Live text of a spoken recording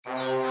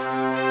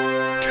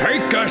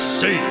Take a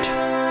seat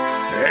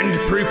and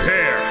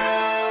prepare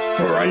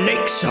for a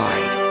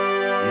lakeside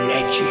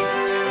legend.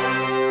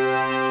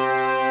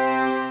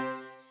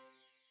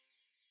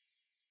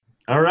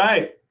 All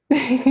right.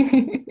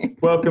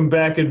 Welcome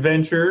back,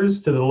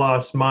 adventurers, to the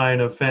Lost Mine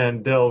of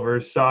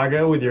Phandelver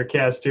Saga with your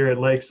cast here at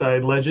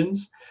Lakeside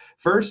Legends.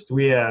 First,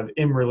 we have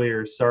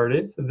Imralier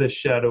Sardith, the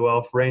Shadow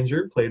Elf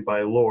Ranger, played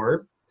by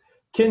Lore.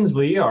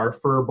 Kinsley, our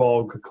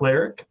Furbolg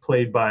Cleric,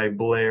 played by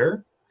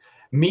Blair.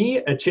 Me,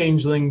 a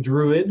Changeling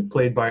Druid,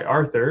 played by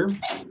Arthur.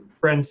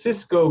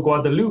 Francisco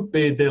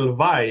Guadalupe del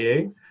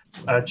Valle,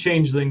 a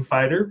Changeling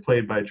Fighter,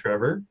 played by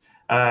Trevor.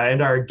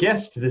 And our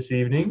guest this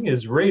evening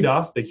is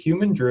Radoff, the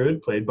Human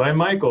Druid, played by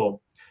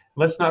Michael.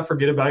 Let's not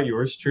forget about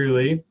yours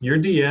truly, your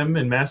DM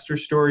and master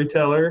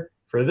storyteller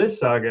for this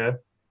saga,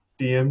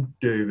 DM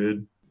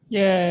David.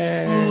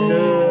 Yay!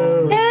 No.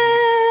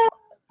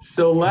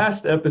 So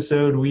last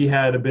episode, we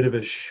had a bit of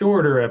a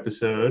shorter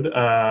episode.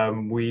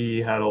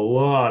 We had a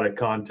lot of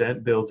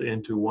content built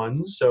into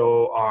one.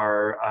 So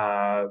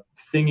our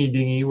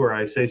thingy-dingy, where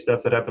I say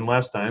stuff that happened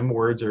last time,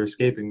 words are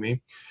escaping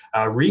me.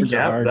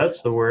 Recap,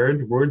 that's the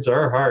word. Words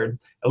are hard.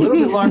 A little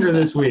bit longer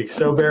this week,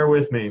 so bear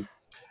with me.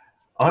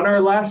 On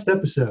our last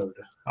episode,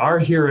 our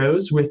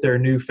heroes, with their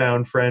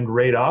newfound friend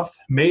Radoff,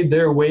 made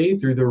their way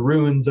through the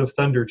ruins of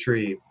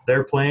Thundertree.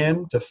 Their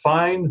plan, to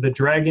find the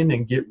dragon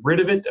and get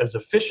rid of it as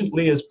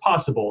efficiently as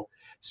possible,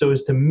 so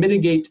as to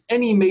mitigate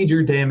any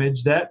major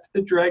damage that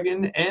the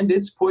dragon and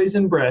its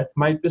poison breath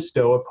might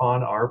bestow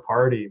upon our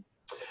party.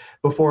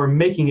 Before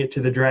making it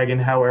to the dragon,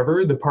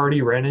 however, the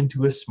party ran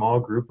into a small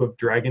group of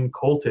dragon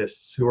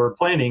cultists who were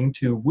planning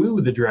to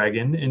woo the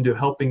dragon into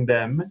helping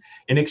them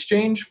in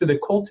exchange for the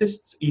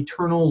cultists'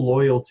 eternal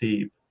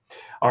loyalty.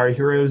 Our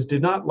heroes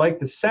did not like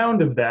the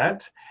sound of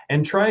that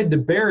and tried to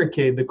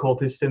barricade the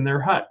cultists in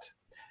their hut.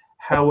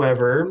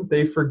 However,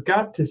 they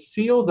forgot to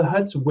seal the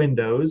hut's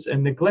windows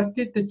and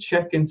neglected to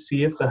check and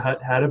see if the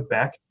hut had a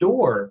back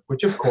door,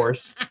 which of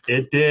course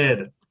it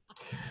did.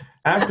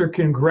 After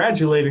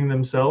congratulating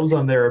themselves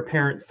on their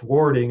apparent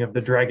thwarting of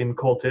the dragon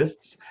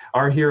cultists,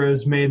 our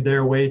heroes made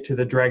their way to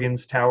the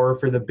dragon's tower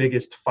for the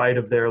biggest fight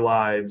of their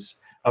lives.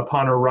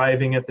 Upon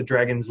arriving at the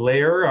dragon's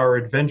lair, our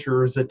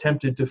adventurers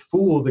attempted to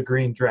fool the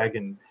green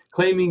dragon,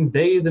 claiming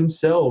they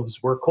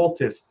themselves were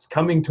cultists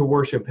coming to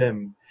worship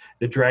him.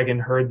 The dragon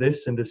heard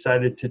this and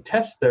decided to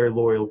test their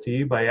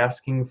loyalty by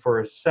asking for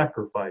a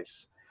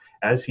sacrifice.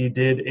 As he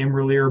did,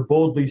 Imralier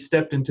boldly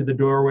stepped into the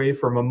doorway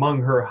from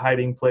among her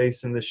hiding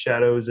place in the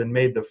shadows and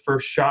made the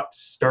first shot,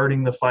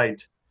 starting the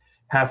fight.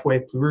 Halfway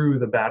through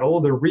the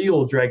battle, the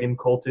real dragon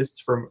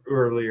cultists from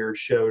earlier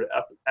showed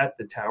up at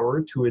the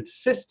tower to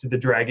assist the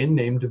dragon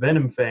named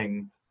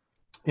Venomfang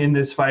in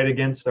this fight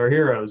against our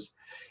heroes.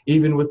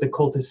 Even with the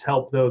cultists'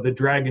 help, though, the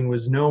dragon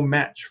was no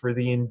match for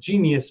the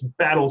ingenious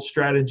battle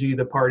strategy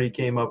the party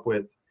came up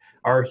with.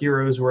 Our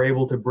heroes were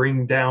able to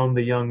bring down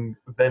the young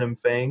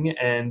Venomfang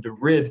and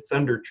rid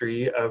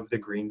Thundertree of the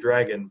green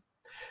dragon.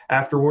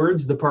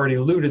 Afterwards, the party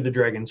looted the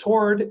dragon's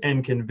hoard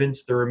and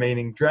convinced the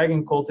remaining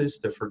dragon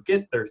cultists to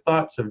forget their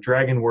thoughts of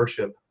dragon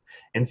worship.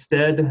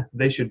 Instead,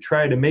 they should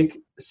try to make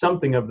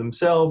something of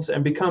themselves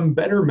and become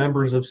better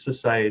members of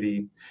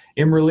society.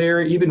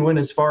 Imralier even went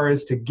as far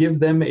as to give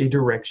them a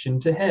direction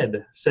to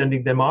head,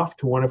 sending them off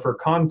to one of her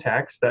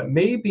contacts that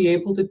may be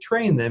able to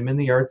train them in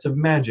the arts of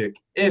magic,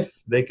 if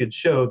they could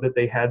show that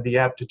they had the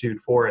aptitude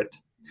for it.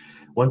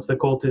 Once the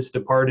cultists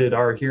departed,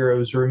 our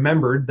heroes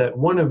remembered that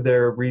one of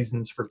their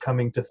reasons for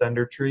coming to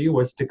Thundertree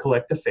was to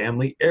collect a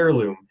family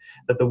heirloom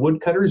that the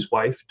woodcutter's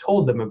wife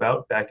told them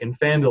about back in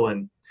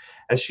Phandalin.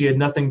 As she had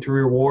nothing to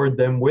reward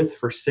them with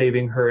for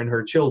saving her and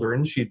her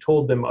children, she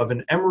told them of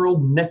an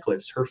emerald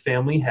necklace her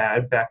family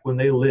had back when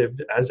they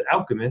lived as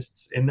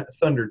alchemists in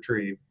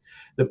Thundertree.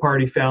 The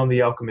party found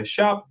the alchemist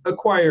shop,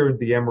 acquired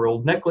the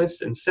emerald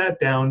necklace, and sat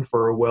down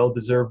for a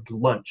well-deserved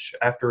lunch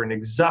after an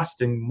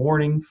exhausting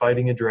morning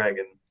fighting a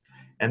dragon.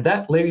 And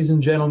that, ladies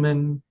and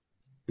gentlemen,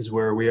 is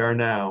where we are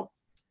now.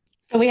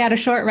 So we had a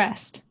short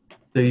rest.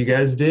 So you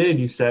guys did.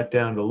 You sat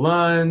down to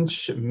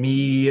lunch.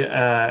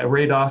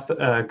 Radoff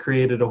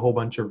created a whole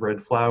bunch of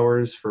red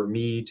flowers for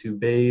me to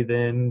bathe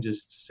in,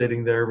 just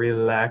sitting there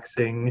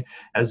relaxing,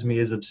 as me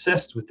is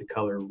obsessed with the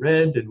color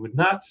red and would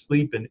not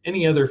sleep in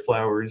any other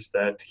flowers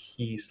that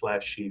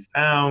he/she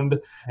found.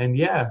 And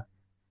yeah,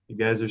 you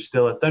guys are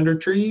still at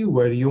Thundertree.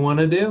 What do you want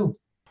to do?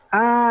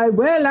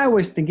 Well, I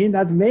was thinking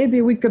that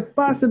maybe we could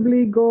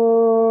possibly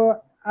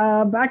go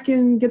back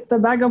and get the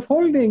bag of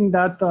holding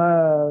that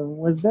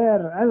was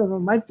there. I don't know,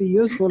 might be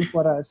useful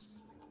for us.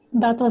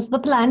 That was the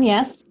plan,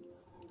 yes.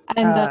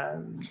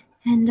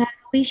 And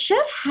we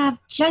should have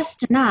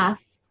just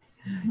enough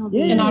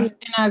in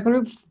our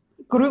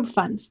group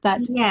funds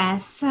that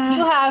yes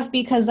you have,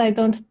 because I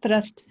don't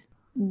trust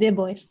the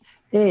boys.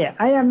 Hey,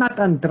 I am not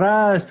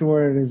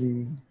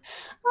untrustworthy.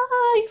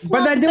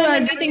 But I do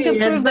anything to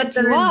prove that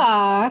you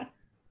are.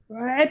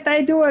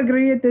 I do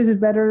agree it is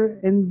better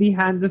in the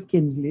hands of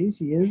Kinsley.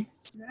 She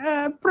is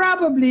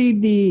probably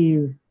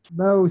the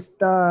most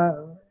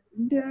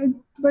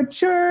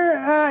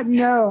mature,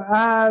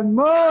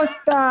 most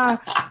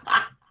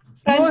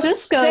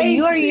Francisco,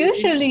 you are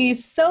usually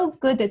so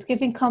good at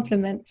giving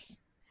compliments.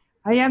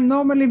 I am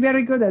normally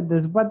very good at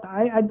this, but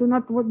I do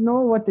not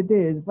know what it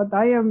is. But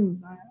I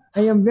am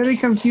very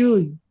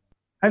confused.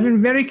 I've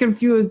been very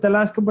confused the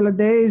last couple of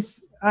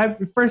days.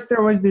 First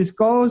there was this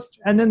ghost,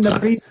 and then the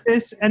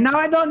priestess, and now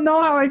I don't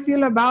know how I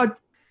feel about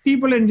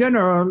people in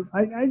general.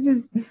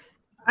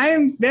 I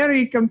am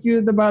very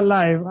confused about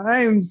life.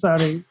 I am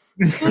sorry.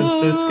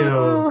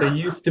 Francisco, the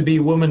used to be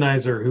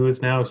womanizer who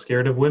is now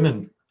scared of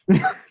women.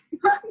 I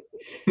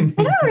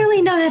don't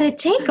really know how to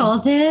take all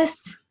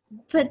this,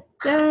 but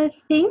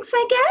thanks,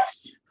 I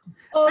guess.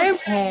 Okay. I'm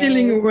just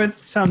dealing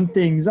with some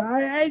things.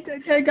 I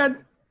got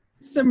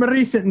some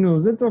recent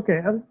news. It's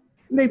okay.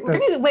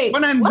 Later. Wait,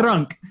 when I'm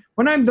drunk.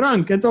 When I'm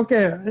drunk, it's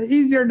okay.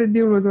 Easier to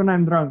deal with when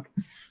I'm drunk.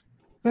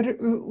 But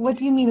what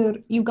do you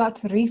mean? You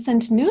got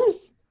recent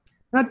news?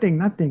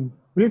 Nothing.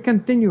 We'll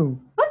continue.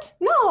 What?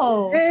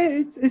 No.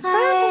 It's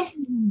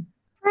fine.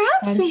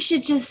 Perhaps we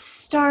should just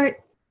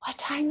start. What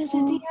time is it,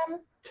 DM?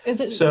 Is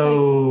it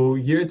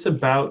it's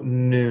about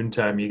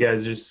noontime. You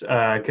guys just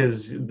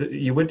because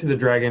you went to the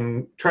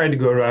dragon, tried to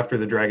go after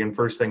the dragon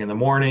first thing in the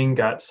morning,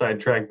 got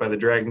sidetracked by the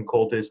dragon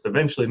cultist,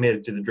 eventually made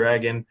it to the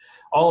dragon.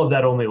 All of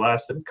that only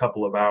lasted a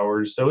couple of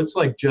hours, so it's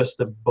like just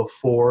the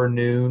before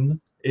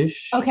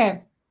noon-ish.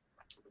 Okay.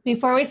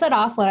 Before we set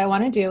off, what I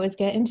want to do is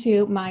get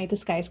into my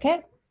disguise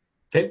kit.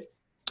 Okay.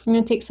 I'm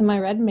going to take some of my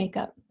red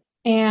makeup.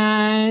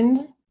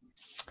 And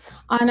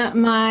on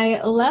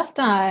my left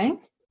eye,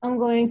 I'm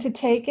going to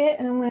take it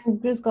and I'm going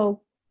to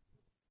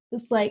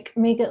just like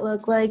make it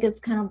look like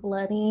it's kind of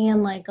bloody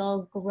and like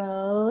all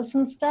gross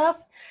and stuff.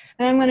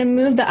 And I'm going to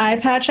move the eye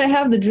patch I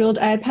have, the jeweled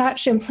eye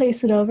patch, and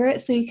place it over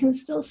it so you can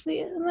still see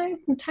it in there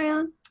and tie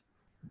on.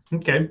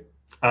 Okay.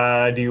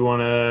 Do you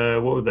want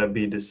to, what would that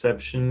be,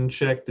 deception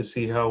check to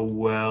see how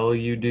well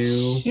you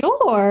do?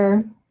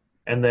 Sure.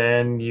 And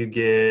then you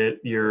get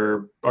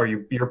you're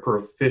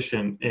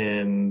proficient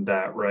in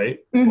that, right?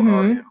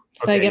 Mm-hmm.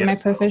 So I get my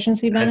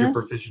proficiency bonus? Add your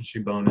proficiency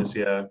bonus,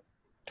 yeah.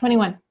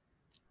 21.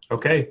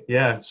 Okay,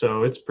 yeah,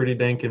 so it's pretty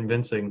dang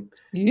convincing.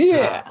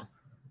 Yeah.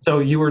 So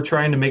you were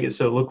trying to make it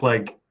so it looked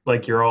like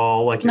you're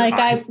all like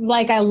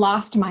I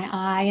lost my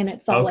eye and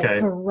it's all like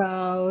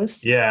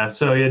gross. Yeah,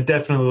 so it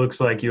definitely looks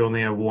like you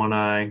only have one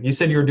eye. You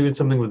said you were doing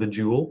something with a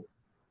jewel?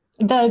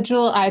 The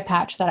jewel eye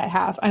patch that I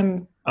have.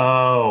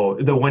 Oh,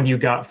 the one you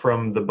got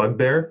from the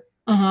bugbear?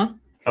 Uh-huh.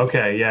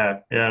 Okay,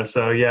 yeah.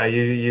 So yeah,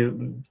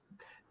 you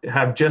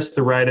have just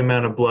the right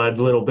amount of blood,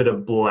 a little bit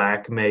of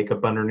black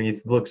makeup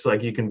underneath. Looks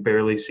like you can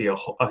barely see a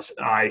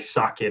eye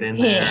socket in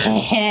there.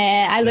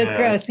 I look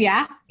gross,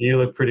 yeah? You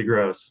look pretty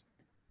gross.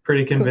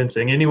 Pretty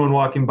convincing. Cool. Anyone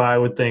walking by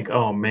would think,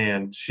 oh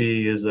man,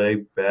 she is a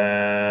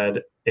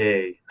bad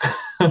A.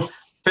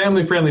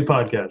 Family-friendly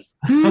podcast.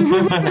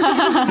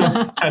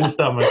 I had to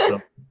stop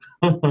myself.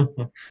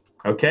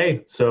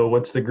 Okay, so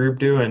what's the group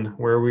doing?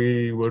 What are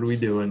we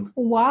doing?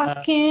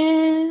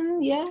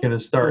 Walking, yeah. Gonna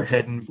start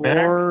heading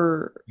back.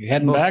 You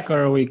heading back,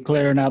 or are we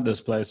clearing out this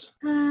place?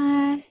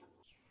 I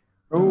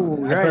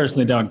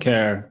personally don't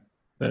care.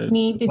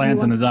 The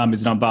plants and the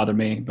zombies don't bother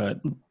me,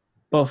 but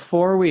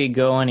before we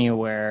go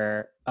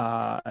anywhere,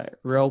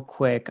 real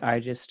quick, I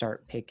just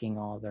start picking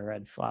all the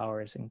red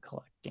flowers and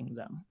collecting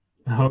them.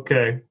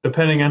 Okay,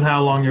 depending on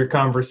how long your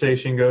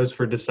conversation goes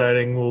for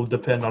deciding will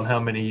depend on how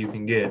many you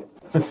can get.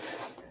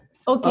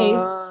 Okay,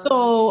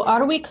 so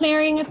are we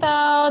clearing it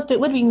out? It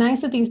would be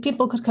nice if these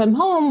people could come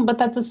home, but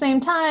at the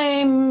same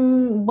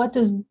time, what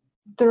is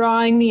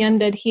drawing the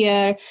undead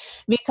here?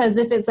 Because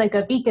if it's like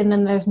a beacon,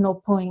 then there's no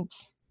point.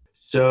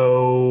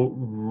 So,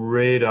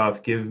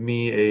 Radoff, give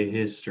me a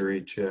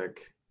history check.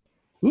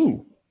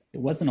 Ooh, it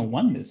wasn't a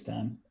 1 this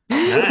time.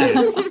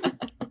 Nice.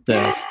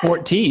 It's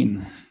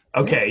 14.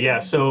 Okay, yeah.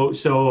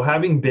 So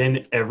having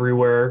been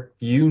everywhere,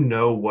 you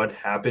know what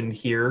happened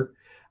here.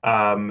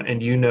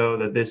 And you know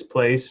that this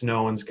place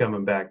no one's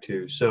coming back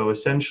to. So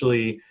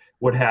essentially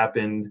what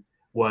happened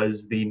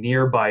was the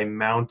nearby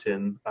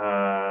mountain,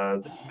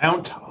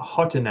 Mount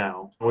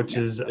Hotenau, which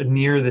is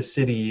near the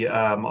city,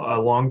 a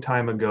long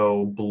time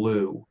ago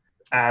blew.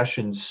 Ash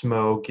and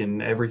smoke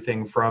and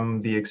everything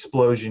from the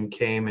explosion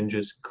came and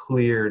just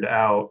cleared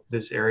out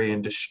this area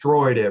and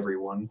destroyed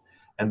everyone.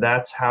 And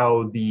that's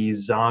how the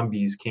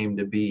zombies came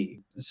to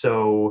be.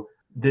 So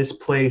this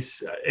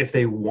place, if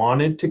they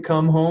wanted to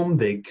come home,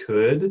 they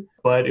could,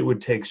 but it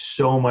would take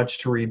so much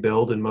to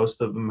rebuild, and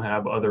most of them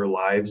have other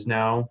lives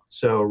now.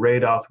 So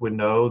Radoff would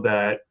know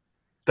that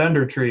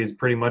Thunder Tree is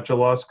pretty much a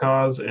lost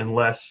cause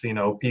unless,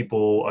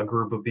 a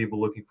group of people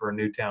looking for a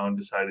new town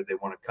decided they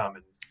want to come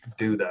and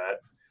do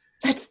that.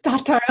 Let's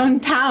start our own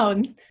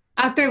town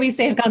after we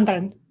save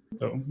Gundren.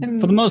 So,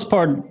 for the most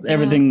part,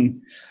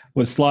 everything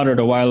was slaughtered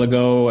a while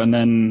ago, and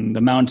then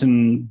the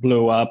mountain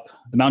blew up.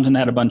 The mountain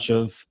had a bunch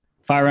of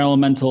fire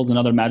elementals and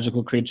other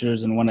magical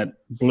creatures, and when it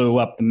blew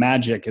up, the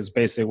magic is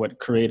basically what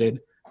created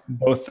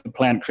both the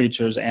plant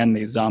creatures and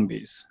these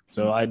zombies.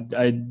 So I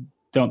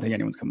don't think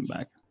anyone's coming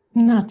back.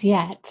 Not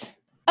yet.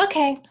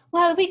 Okay,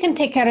 well, we can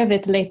take care of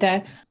it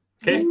later.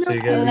 Okay, so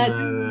you guys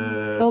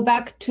go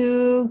back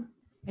to...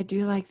 I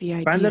do like the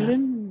idea.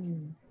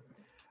 Vanderlyn?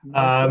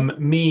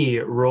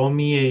 Roll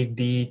me a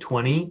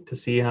d20 to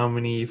see how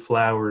many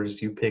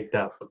flowers you picked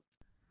up.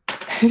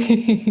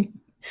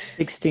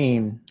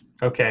 16.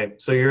 Okay,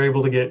 so you're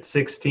able to get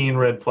 16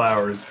 red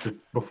flowers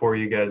before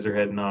you guys are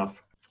heading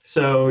off.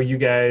 So you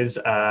guys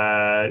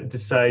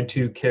decide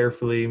to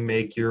carefully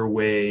make your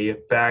way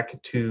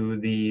back to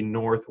the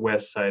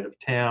northwest side of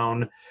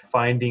town,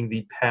 finding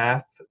the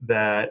path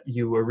that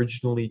you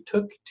originally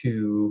took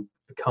to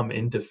come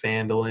into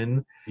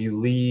Phandalin. You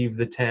leave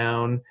the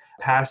town,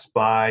 pass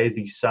by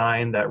the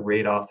sign that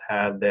Radoth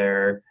had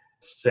there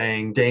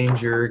saying,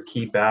 "Danger,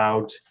 keep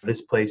out.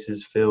 This place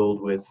is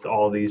filled with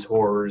all these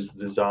horrors,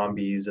 the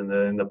zombies and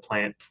the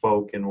plant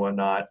folk and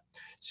whatnot."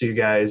 So you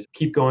guys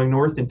keep going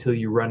north until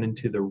you run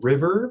into the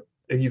river.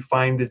 If you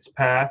find its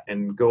path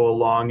and go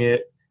along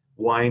it,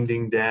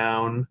 winding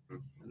down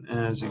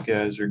as you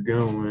guys are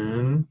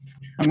going.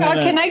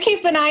 Can I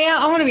keep an eye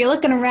out? I want to be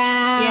looking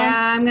around.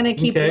 Yeah, I'm gonna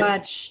keep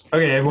watch.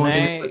 Okay, everyone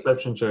Can give me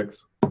perception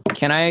checks.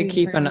 Can I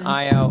keep an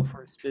eye out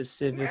for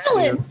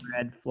specifically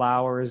red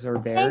flowers or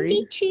berries?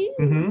 92.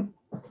 Mm-hmm.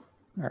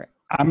 All right.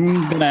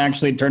 I'm gonna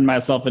actually turn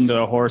myself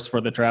into a horse for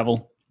the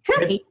travel.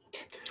 Great.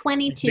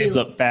 22.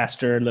 Look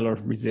faster, a little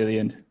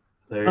resilient.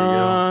 There you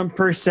go.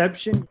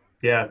 Perception.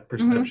 Yeah,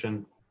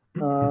 perception.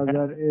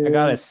 That is I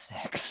got a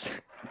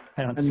 6.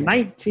 I don't a see any.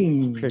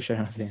 19. Pretty sure I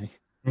don't see any.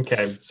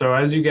 Okay, so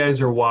as you guys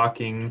are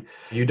walking,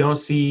 you don't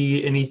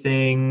see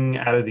anything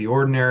out of the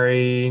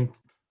ordinary.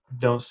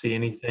 Don't see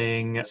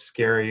anything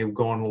scary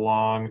going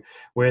along.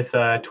 With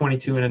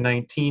 22 and a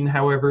 19,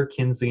 however,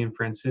 Kinsley and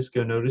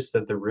Francisco notice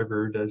that the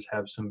river does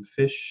have some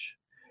fish.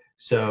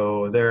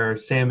 So there are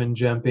salmon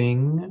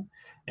jumping,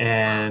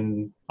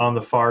 and on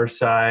the far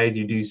side,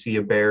 you do see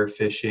a bear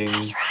fishing.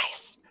 That's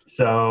rice.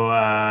 So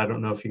I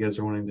don't know if you guys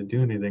are wanting to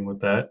do anything with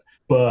that,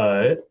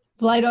 but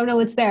Well, I don't know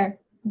what's there.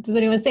 Does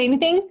anyone say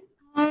anything?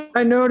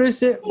 I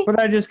notice it, but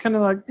I just kind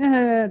of like,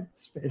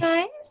 it's fish.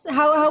 Guys,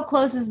 how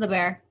close is the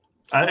bear?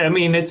 I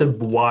mean, it's a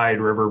wide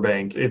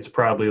riverbank. It's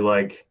probably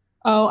like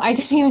Oh, I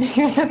didn't even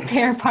hear the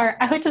bear part.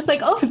 I was just like,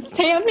 oh,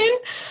 salmon?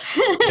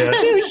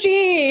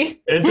 Sushi!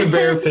 it's a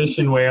bear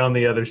fishing way on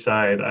the other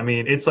side. I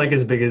mean, it's like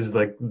as big as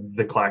like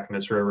the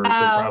Clackamas River. So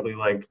probably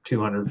like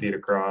 200 feet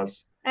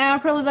across. And I'll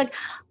probably be like,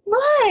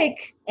 look,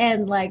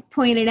 and like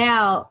point it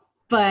out,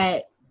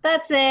 but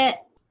that's it.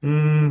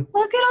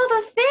 Look at all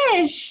the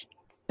fish.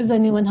 Is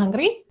anyone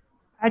hungry?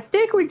 I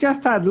think we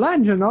just had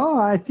lunch,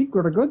 I think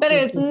we're good. There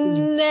is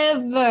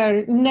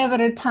never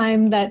a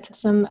time that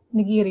some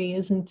nigiri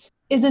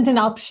isn't an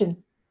option.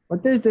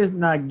 What is this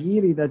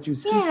nagiri that you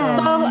speak Yeah.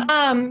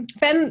 of?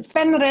 So,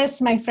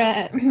 Fenris, my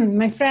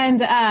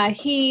friend,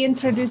 he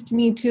introduced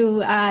me to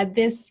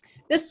this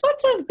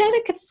sort of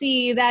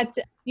delicacy that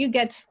you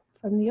get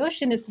from the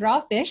ocean. It's raw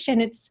fish, and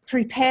it's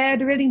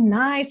prepared really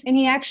nice. And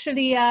he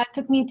actually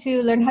took me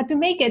to learn how to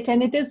make it,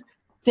 and it is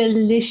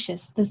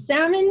delicious. The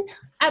salmon,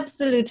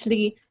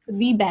 absolutely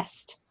the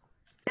best.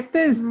 It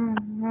is.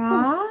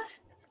 Raw?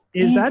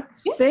 Is that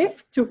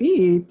safe to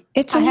eat?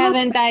 It's I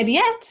haven't died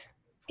yet.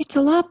 It's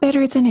a lot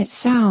better than it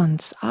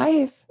sounds.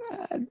 I've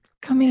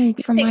coming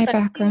from Take my some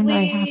background,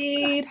 I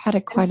seaweed have had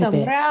it quite and a some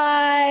bit.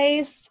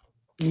 rice.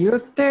 You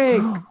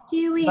take.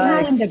 Do we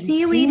But- have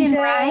seaweed and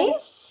Ginger.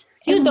 rice?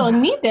 You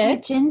don't need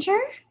it. Ginger?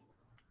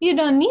 You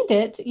don't need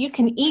it. You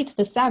can eat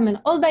the salmon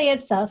all by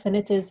itself, and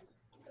it is,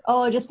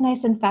 just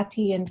nice and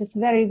fatty and just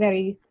very,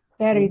 very,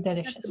 very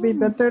delicious. It'd be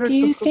better Do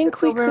you to cook think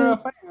it we over a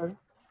could- fire.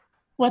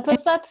 What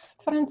was that,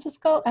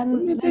 Francisco?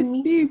 Wouldn't And it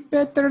me? be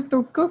better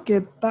to cook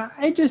it?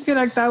 I just feel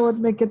like that would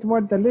make it more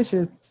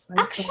delicious.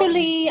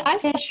 Actually, I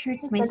Fish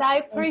hurts my said I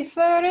stomach.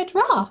 prefer it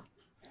raw.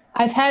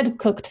 I've had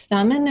cooked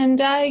salmon, and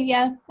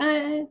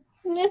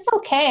it's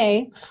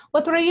okay.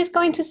 What were you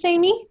going to say,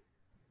 me?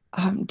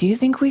 Do you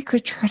think we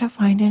could try to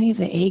find any of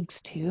the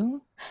eggs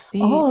too? They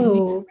make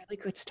Oh. some really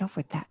good stuff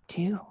with that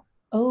too.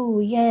 Oh,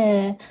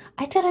 yeah.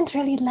 I didn't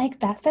really like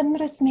that.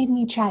 Fenris made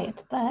me try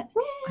it, but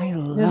I It's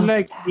love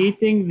like that.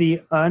 eating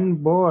the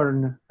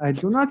unborn. I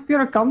do not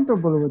feel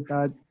comfortable with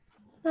that.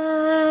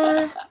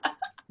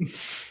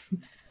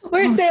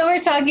 we're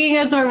talking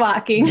as we're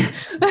walking.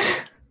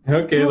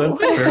 Okay, that's What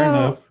fair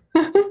about-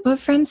 enough. But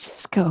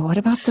Francisco, what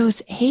about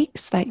those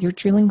eggs that you're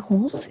drilling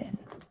holes in?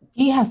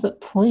 He has a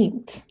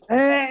point. You're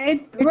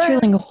Well,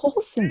 drilling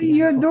holes in them.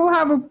 you do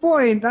have a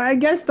point. I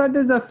guess that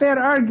is a fair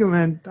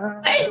argument.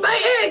 Where's my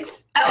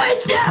eggs? I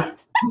want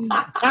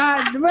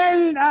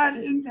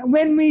some.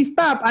 When we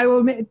stop, I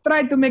will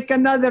try to make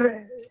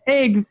another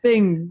egg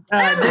thing.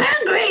 I'm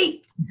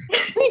hungry,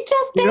 We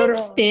just You're- ate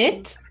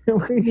Spit.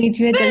 Made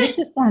you a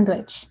delicious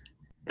sandwich.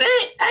 but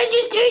I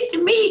just ate the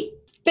meat.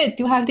 Spit,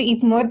 you have to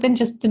eat more than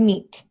just the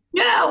meat.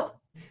 No.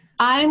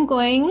 I'm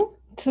going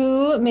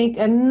to make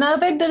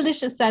another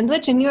delicious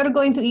sandwich, and you're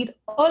going to eat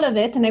all of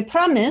it, and I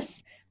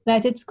promise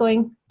that it's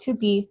going to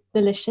be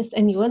delicious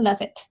and you will love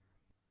it.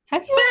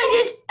 Have But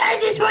you? I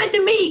just want the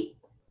meat.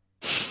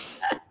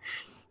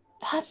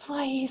 That's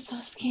why he's so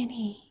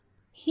skinny.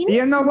 He You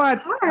needs know some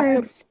what?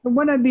 carbs.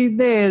 One of these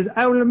days,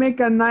 I will make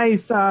a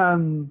nice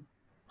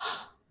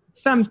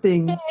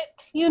something. Spit,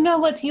 you know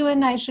what you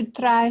and I should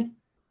try?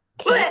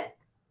 What?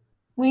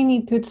 We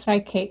need to try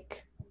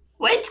cake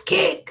Which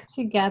cake?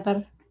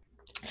 together.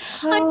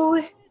 Oh,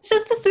 It's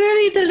just this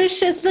really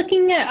delicious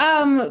looking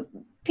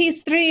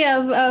pastry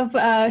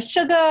of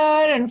sugar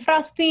and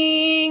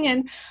frosting,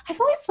 and I've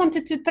always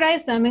wanted to try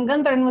some. And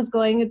Gundren was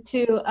going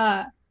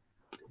to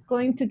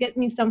get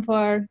me some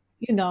for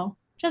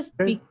just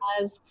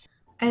because.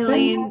 I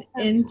leaned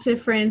into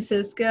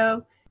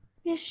Francisco.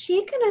 Is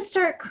she gonna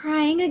start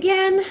crying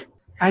again?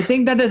 I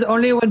think that is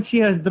only when she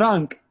has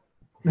drunk.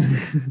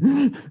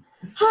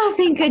 Oh,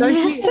 thank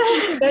goodness.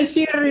 Does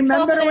she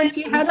remember when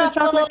she had the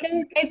chocolate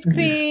cake? Ice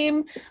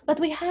cream, but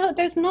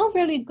there's no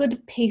really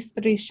good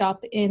pastry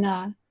shop in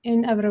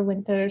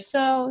Everwinter,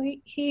 so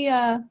he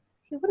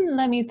wouldn't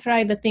let me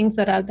try the things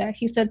that are there.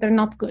 He said they're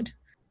not good,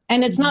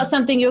 and it's not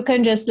something you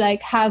can just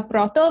like have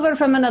brought over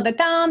from another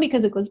town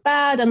because it goes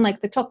bad, and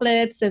like the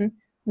chocolates and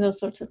those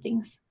sorts of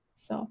things.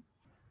 So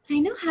I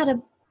know how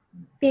to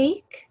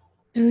bake.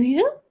 do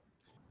you?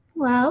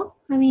 Well,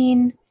 I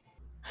mean,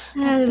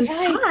 I That's was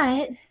right.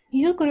 taught.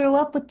 You grew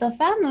up with the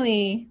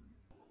family.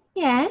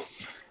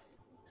 Yes.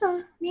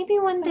 Huh, Maybe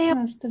one day. that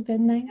must have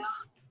been nice.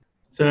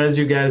 So as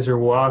you guys are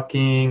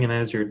walking and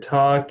as you're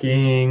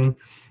talking,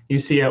 you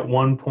see at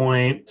one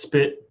point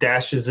Spit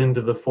dashes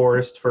into the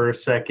forest for a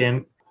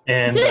second,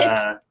 and Spit!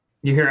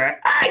 you hear,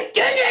 I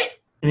did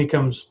it! and he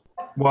comes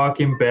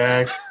walking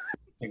back.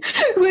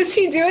 Was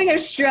he doing a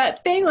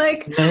strut thing?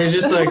 Like, And he's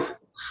just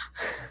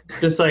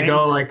like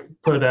all like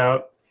put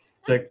out.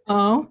 It's like,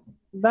 oh.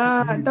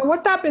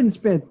 What happened,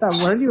 Spit?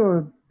 Were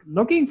you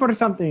looking for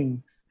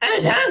something? I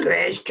was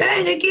hungry. I was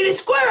trying to get a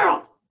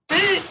squirrel.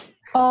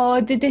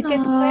 Oh, did it get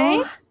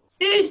away?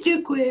 It's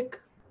too quick.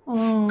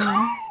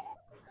 Oh.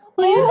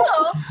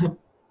 Well,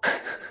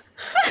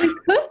 we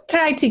could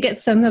try to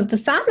get some of the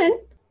salmon.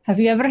 Have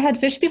you ever had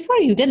fish before?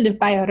 You did live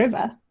by a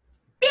river.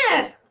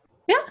 Yeah.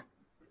 Yeah.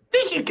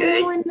 Fish is Does good.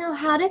 anyone know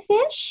how to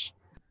fish?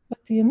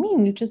 What do you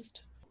mean? You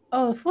just...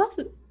 Oh, well,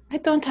 I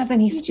don't have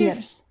any You spears.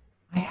 just-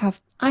 I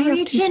have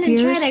Reach 2 in and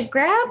spears. try to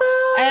grab them?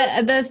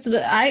 I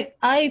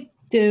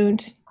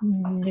don't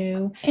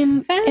know.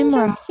 Imra,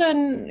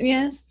 Fenderson,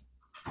 yes.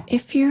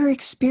 if you're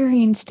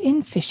experienced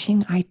in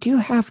fishing, I do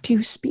have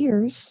 2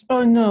 spears.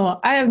 Oh, no.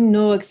 I have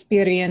no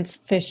experience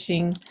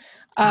fishing.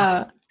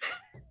 I'm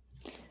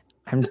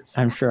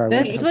sure I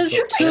wouldn't That have was the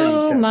dexterity too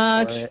checks for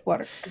much it.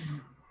 work.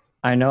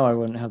 I know I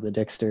wouldn't have the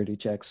dexterity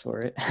checks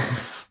for it.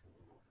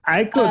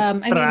 I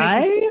could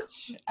try.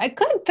 I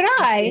could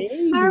try.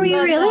 Are we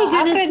But, really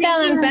gonna sit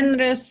Afridel and here?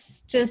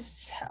 Fenris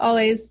just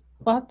always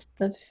bought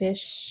the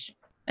fish.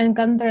 And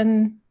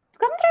Gundren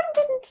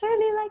didn't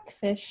really like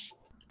fish.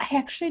 I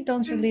actually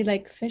don't really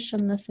like fish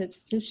unless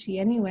it's sushi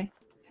anyway.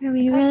 Are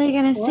we Got really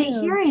gonna sit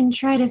spoiled. here and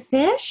try to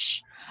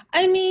fish?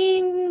 I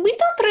mean, we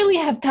don't really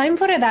have time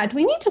for that.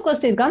 We need to go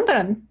save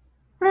Gundren.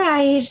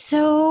 Right,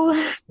 so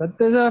That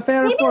is a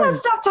fair maybe point. let's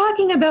stop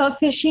talking about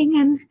fishing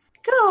and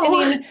go. I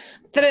mean,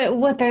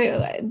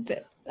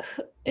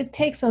 it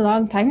takes a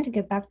long time to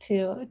get back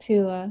to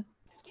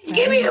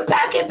Give me your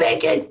pocket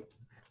bacon.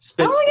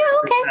 Spit's Oh, yeah,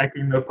 okay. back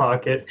in the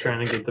pocket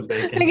trying to get the I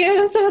bacon. give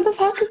him some of the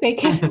pocket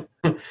bacon.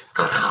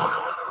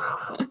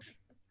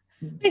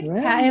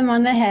 Pat him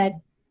on the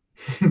head.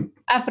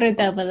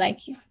 Aphrodite will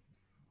like you.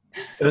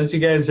 So as you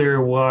guys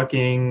are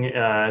walking,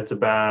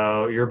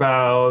 you're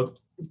about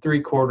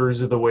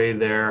 3/4 of the way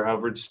there.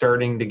 However, it's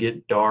starting to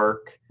get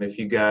dark. If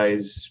you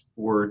guys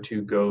were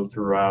to go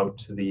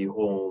throughout the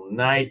whole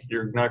night,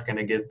 you're not going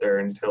to get there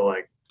until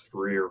like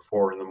 3 or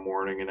 4 in the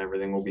morning, and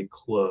everything will be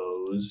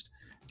closed.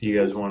 Do you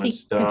guys Let's want to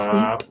take the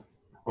stop?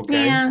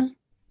 Okay. Yeah.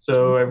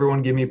 So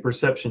everyone, give me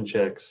perception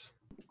checks.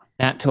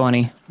 Nat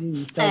 20.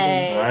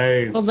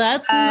 Nice. Well,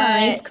 that's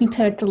nice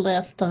compared to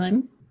last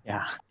time.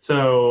 Yeah.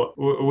 So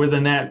with a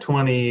nat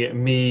 20,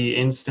 me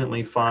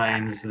instantly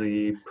finds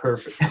the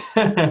perfect.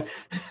 I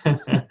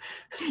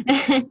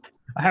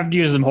have to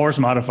use the horse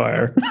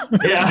modifier.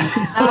 Yeah.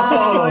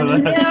 Oh,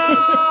 that's-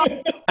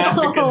 no.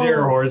 Because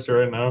you're a horse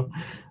right now.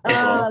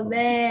 Oh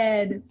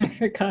man. I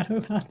forgot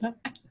about that.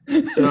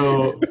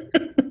 So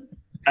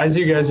as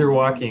you guys are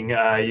walking,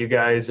 you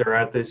guys are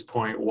at this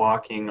point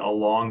walking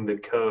along the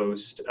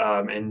coast,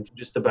 and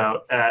just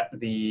about at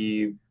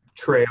the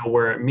trail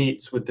where it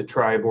meets with the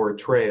Tribor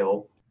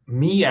Trail.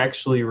 Me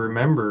actually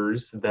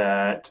remembers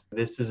that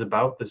this is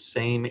about the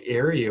same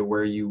area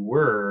where you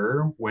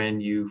were when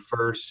you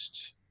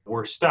first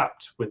were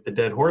stopped with the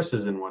dead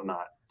horses and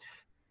whatnot.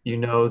 You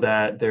know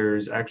that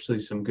there's actually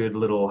some good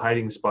little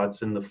hiding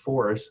spots in the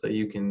forest that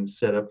you can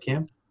set up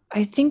camp.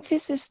 I think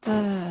this is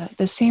the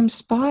same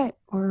spot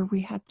where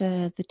we had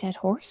the dead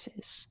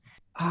horses.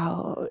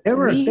 There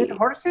were dead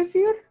horses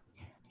here?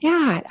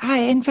 Yeah,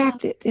 in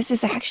fact, this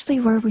is actually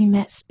where we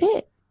met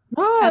Spit.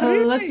 Oh,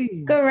 Look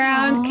really?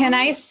 around. Aw. Can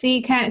I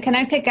see? Can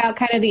I pick out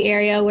kind of the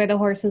area where the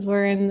horses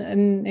were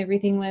and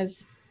everything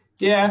was?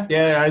 Yeah.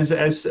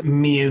 As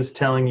me is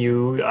telling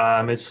you,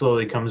 it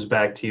slowly comes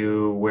back to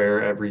you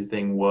where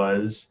everything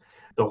was.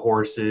 The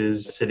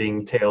horses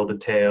sitting tail to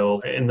tail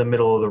in the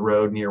middle of the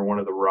road near one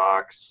of the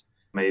rocks.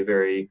 A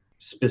very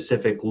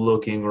specific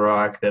looking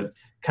rock that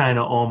kind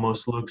of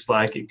almost looks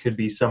like it could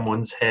be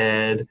someone's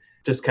head.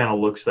 Just kind of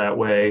looks that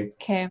way.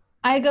 Okay.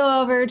 I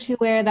go over to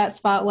where that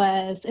spot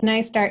was, and I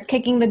start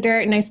kicking the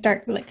dirt, and I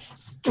start like,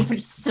 stupid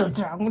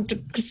Sildar, I want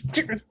to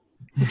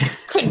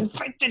couldn't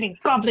fight any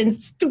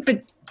goblins,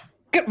 stupid,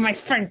 get my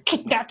friend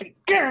kidnapped.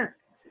 Grr.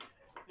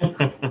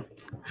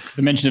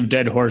 The mention of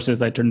dead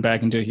horses, I turned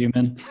back into a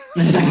human.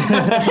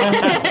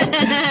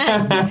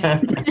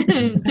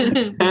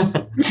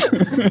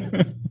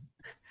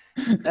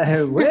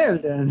 Well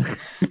then.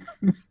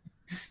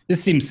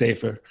 This seems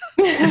safer.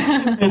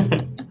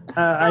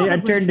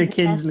 I turned to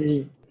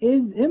Kinsley.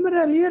 Is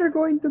Emerald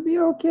going to be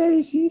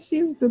okay? She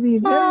seems to be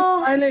very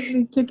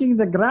violently kicking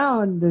the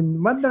ground and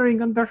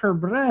muttering under her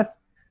breath.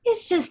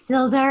 It's just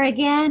Sildar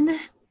again. This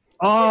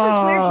is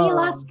where he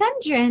lost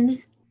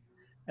Gundren.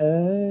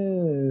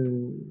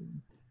 Oh.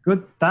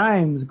 Good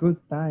times, good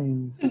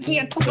times.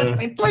 Yeah, told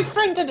my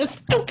boyfriend and a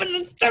stupid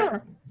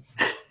stir.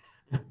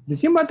 Did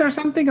she mutter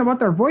something about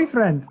her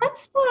boyfriend?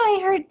 That's what I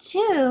heard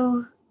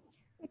too.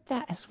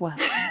 That as well.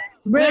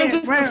 I'm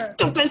just a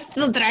stupid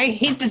Sildar. I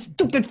hate this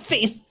stupid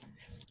face.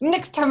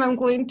 Next time I'm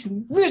going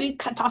to really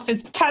cut off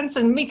his pants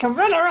and make him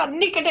run around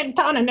naked in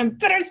town and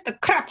embarrass the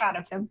crap out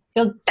of him.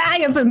 He'll die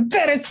of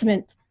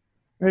embarrassment.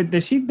 Wait,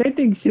 is she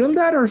dating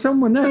Sildar or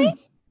someone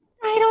else?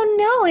 I don't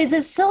know. Is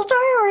it Sildar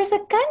or is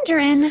it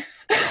Gundren?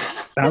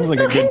 Sounds like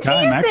a good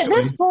time, actually. At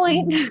this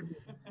point.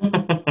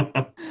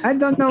 I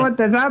don't know what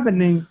is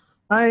happening.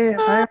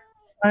 I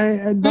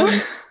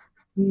don't.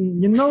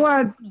 You know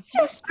what?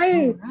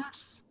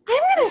 I'm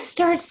going to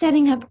start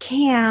setting up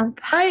camp.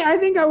 I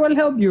think I will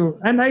help you.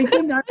 And I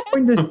think I'm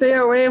going to stay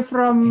away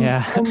from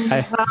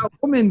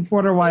women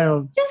for a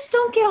while. Just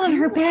don't get on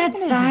her bad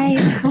side.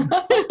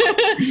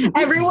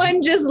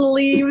 Everyone just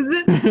leaves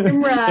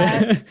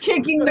Imra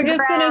kicking the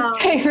ground. I'm just going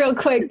to say real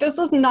quick, this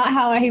is not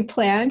how I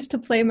planned to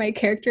play my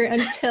character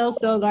until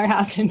Sildar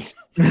happened.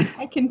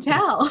 I can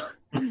tell.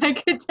 I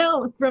could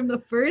tell from the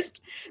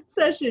first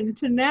session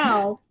to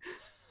now.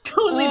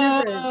 Totally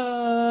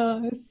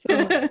different.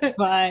 So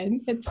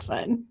fun. It's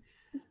fun.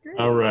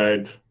 All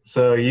right.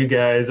 So you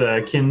guys,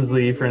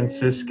 Kinsley,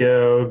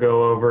 Francisco,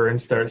 go over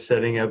and start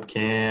setting up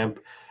camp.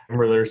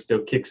 Murler still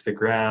kicks the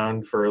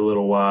ground for a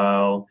little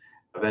while.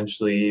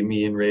 Eventually,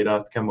 me and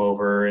Radoth come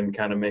over and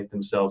kind of make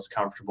themselves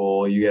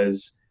comfortable. You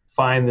guys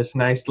find this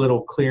nice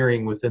little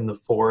clearing within the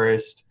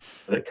forest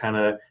that kind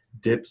of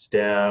dips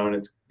down.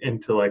 It's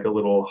into like a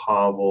little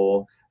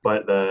hovel.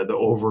 But the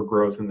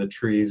overgrowth in the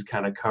trees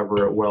kind of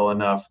cover it well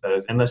enough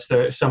that unless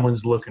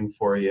someone's looking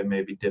for you, it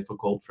may be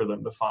difficult for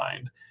them to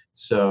find.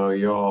 So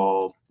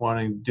y'all want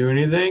to do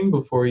anything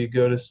before you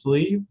go to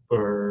sleep,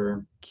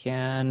 or?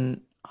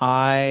 Can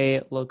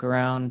I look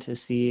around to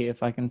see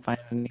if I can find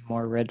any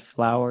more red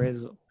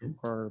flowers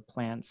or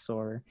plants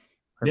or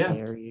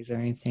berries or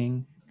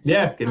anything?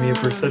 Yeah, give me a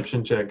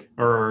perception check.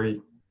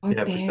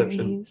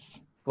 Perception.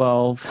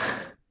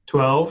 12.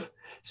 12.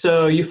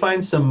 So you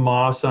find some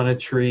moss on a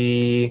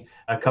tree,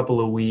 a couple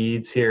of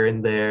weeds here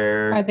and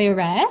there. Are they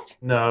red?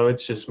 No,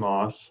 it's just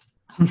moss.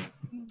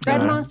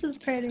 Red moss is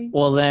pretty.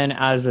 Well, then,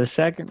 as a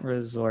second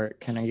resort,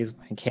 can I use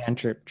my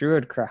cantrip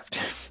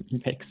Druidcraft and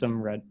make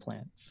some red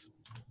plants?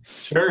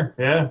 Sure,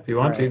 yeah. If you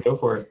want to, go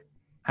for it.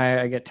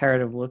 I get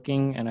tired of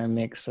looking, and I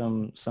make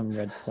some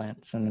red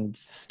plants and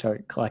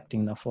start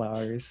collecting the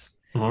flowers.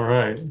 All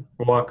right.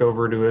 Walk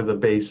over to the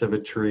base of a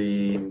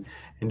tree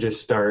and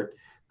just start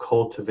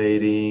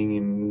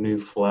cultivating new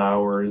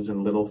flowers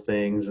and little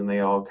things, and they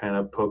all kind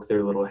of poke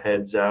their little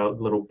heads out,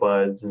 little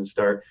buds, and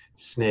start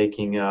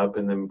snaking up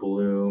and then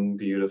bloom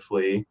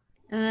beautifully.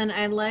 And then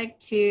I'd like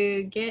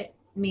to get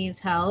Me's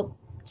help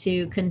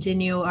to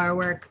continue our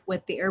work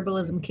with the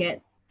herbalism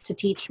kit to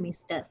teach me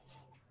stuff.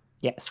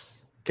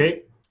 Yes.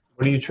 Okay.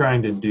 What are you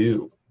trying to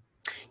do?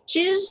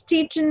 She's just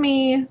teaching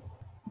me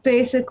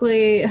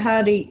basically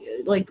how to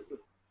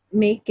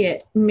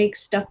make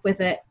stuff with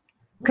it.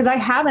 Because I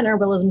have an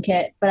herbalism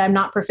kit, but I'm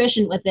not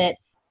proficient with it.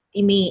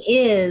 Me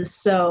is,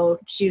 so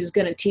she was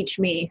going to teach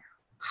me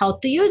how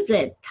to use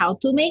it, how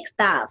to make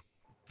stuff.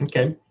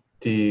 Okay.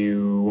 Do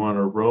you want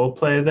to role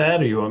play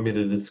that, or you want me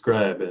to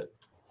describe it?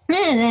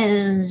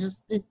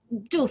 Just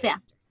do it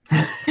faster.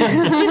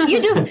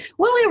 You do.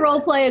 When we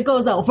role play, it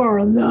goes out for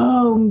a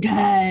long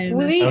time.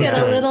 We get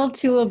a little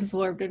too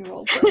absorbed in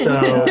role play.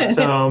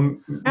 So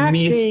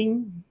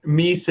Acting.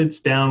 Me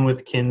sits down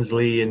with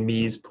Kinsley, and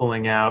Me's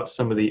pulling out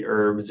some of the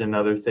herbs and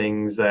other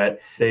things that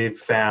they've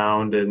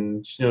found,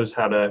 and she knows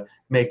how to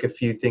make a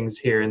few things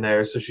here and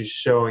there. So she's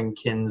showing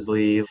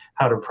Kinsley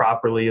how to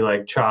properly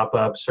chop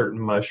up certain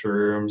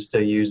mushrooms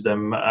to use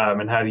them,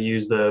 and how to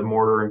use the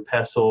mortar and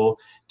pestle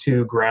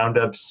to ground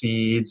up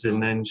seeds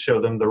and then show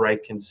them the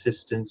right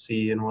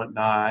consistency and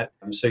whatnot.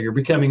 So you're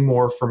becoming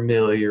more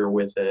familiar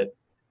with it,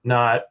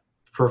 not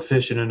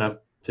proficient enough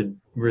to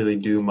really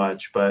do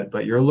much,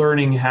 but you're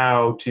learning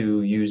how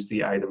to use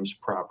the items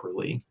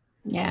properly.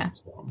 Yeah,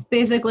 it's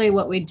basically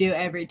what we do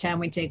every time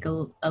we take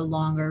a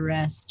longer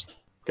rest.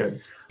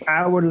 Good.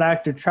 I would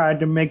like to try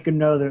to make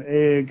another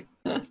egg.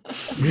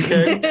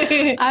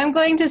 Okay. I'm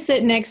going to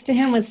sit next to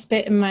him with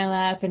spit in my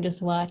lap and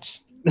just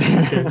watch.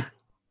 Okay.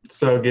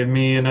 So give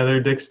me another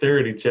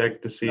dexterity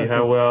check to see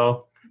how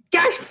well.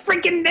 Gosh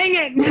freaking dang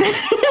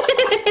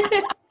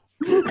it!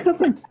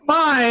 That's a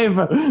 5.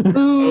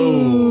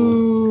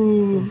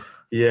 Oh.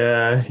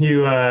 Yeah,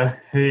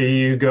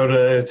 you go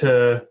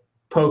to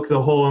poke the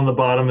hole in the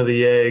bottom of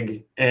the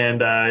egg,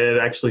 and it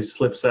actually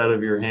slips out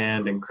of your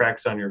hand and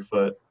cracks on your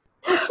foot.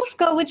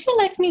 Cisco, would you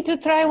like me to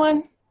try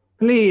one?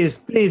 Please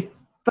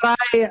try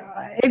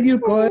if you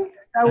could.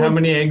 How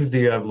many eggs do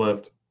you have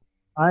left?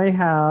 I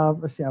have.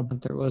 Let's see.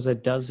 There was a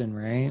dozen,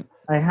 right?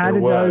 I had There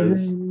a was.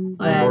 dozen.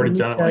 I've already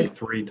done it Check. like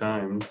 3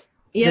 times.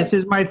 Yep. This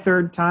is my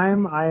 3rd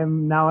time. I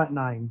am now at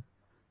 9.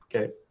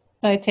 Okay.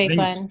 I I take think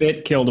one.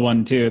 Spit killed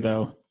one too,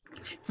 though.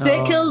 Spit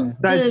Oh, killed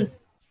okay. the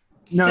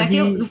second,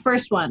 he- the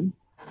first one.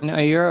 No,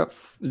 you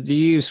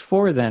used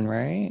 4 then,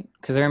 right?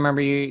 Because I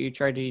remember you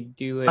tried to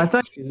do it. I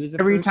thought the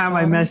every first time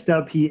I one. messed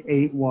up, he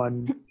ate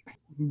one.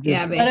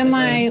 Yeah, What am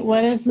I?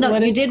 What is? No,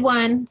 what you is- did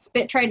one.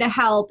 Spit tried to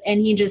help, and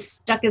he just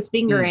stuck his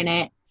finger Hmm. in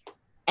it.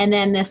 And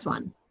then this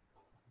one.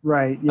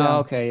 Right. Yeah. Oh,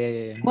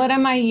 okay, yeah. What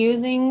am I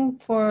using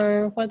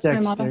for? What's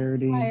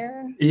Dexterity. my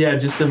modifier? Yeah,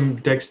 just a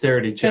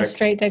dexterity check. Just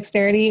straight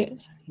dexterity.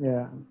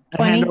 Yeah.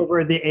 20? Hand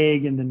over the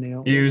egg and the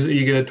nail.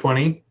 You get a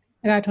 20.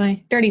 I got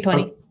 20. Dirty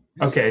 20.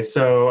 Okay,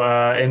 so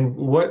and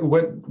what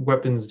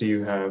weapons do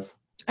you have?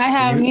 I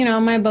have, you-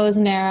 my bows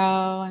and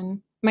arrow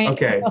and my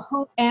Okay.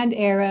 bow and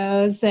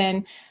arrows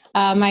and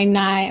my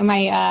knife,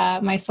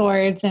 my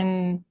swords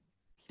and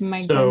my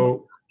gun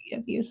So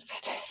of use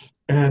for this.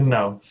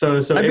 no, so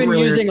I've been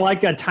Imralier- using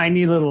like a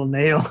tiny little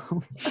nail.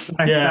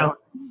 I Yeah. found.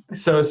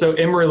 So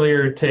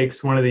Imralier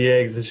takes one of the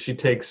eggs, and she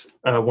takes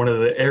one of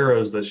the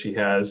arrows that she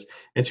has,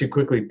 and she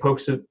quickly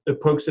pokes it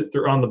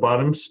through on the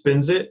bottom,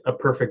 spins it, a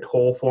perfect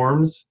hole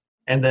forms,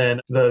 and then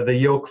the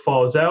yolk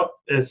falls out.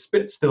 Is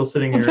Spit still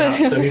sitting in your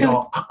mouth? So he's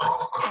all.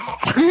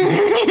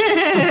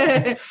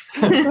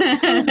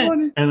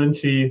 And then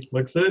she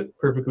looks at it,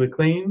 perfectly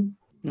clean.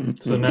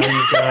 So now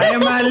you've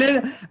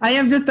got. I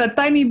am just a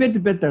tiny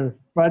bit bitter,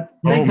 but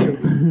thank Oh.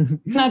 you.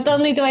 Not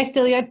only do I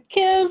steal your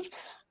kills,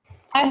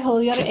 I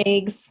hold your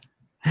eggs.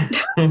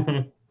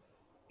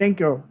 Thank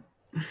you.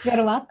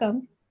 You're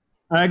welcome.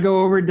 I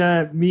go over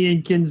to me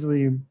and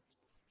Kinsley,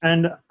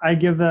 and I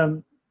give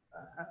them.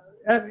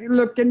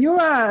 Look, can you?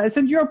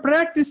 Since you're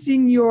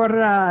practicing your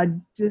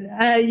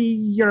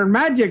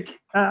magic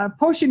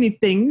potiony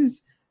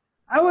things,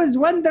 I was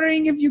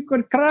wondering if you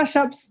could crush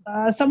up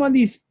some of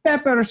these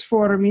peppers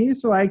for me,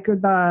 so I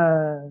could.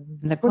 The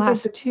put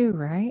glass it- too,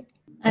 right?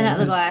 And not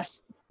the glass.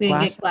 We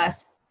didn't get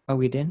glass. Oh,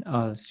 we didn't?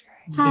 Oh, that's right.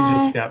 You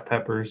just got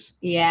peppers.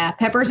 Yeah,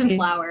 peppers and Okay.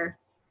 flour.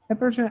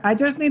 Peppers. I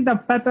just need the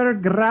pepper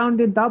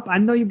grounded up. I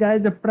know you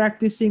guys are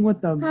practicing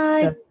with the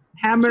Do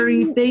hammery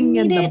you thing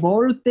and need the it?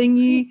 bowl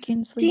thingy. Do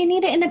Kinsley. you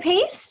need it in a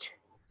paste?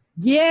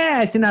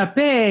 Yes, in a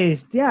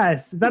paste.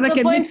 Yes, that I The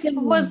can point mix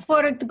in. was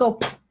for it to go.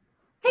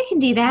 I can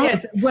do that.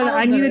 Yes, well,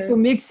 I needed to powder.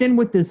 mix in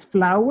with this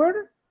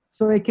flour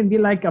so it can be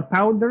like a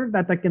powder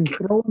that I can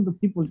throw into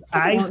people's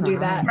I eyes. won't do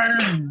that.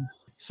 Burn.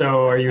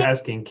 So are you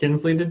asking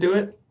Kinsley to do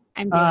it?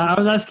 I'm I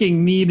was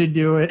asking me to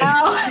do it. Oh,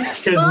 me, I'm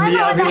the I one was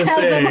that gonna has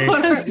the say-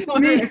 motor.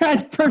 Me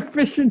has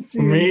proficiency.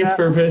 in Me's that.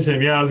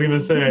 proficient. Yeah, I was gonna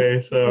say. I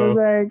was So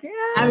like, yeah.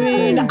 I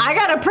mean, I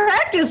gotta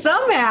practice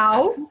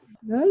somehow.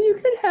 No, you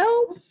can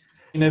help.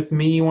 and if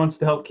me wants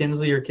to help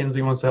Kinsley or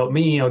Kinsley wants to help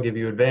me, I'll give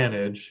you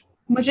advantage.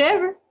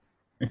 Whichever.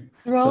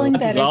 Rolling He's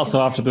better. also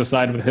off to the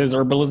side with his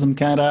herbalism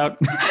cat out,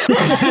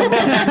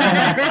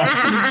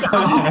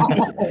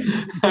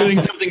 doing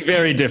something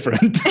very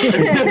different.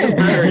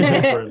 Very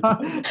different.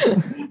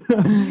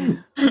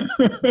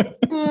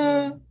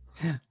 I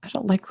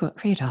don't like what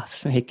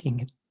Radoth's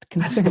making. It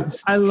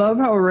concerns I love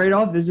how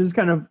Radolf is just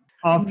kind of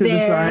off to the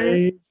There.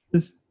 side,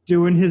 just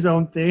doing his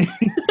own thing.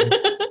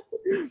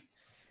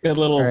 Good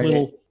little Right.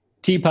 little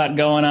teapot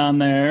going on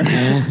there.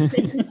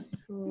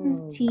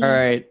 All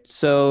right,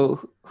 so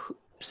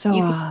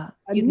You-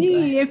 You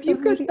me, if you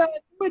could,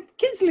 but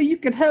Kinsley, you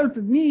could help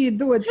me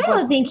do it. I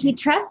don't think he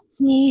trusts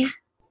me.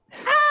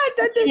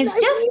 He's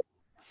just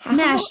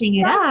smashing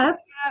it up.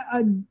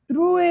 a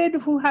druid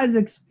who has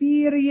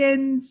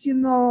experience,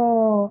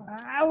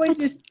 I would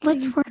just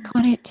let's work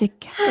on it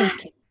together,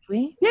 can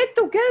we? get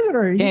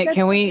together. You guys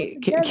can we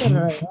get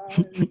together.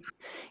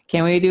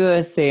 can we do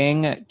a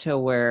thing to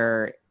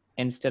where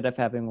instead of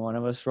having one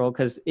of us roll,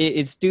 because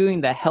it's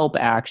doing the help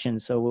action,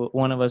 so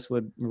one of us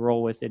would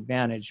roll with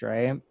advantage,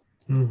 right?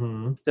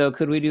 Mm-hmm. So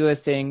could we do a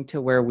thing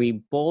to where we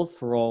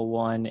both roll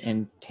one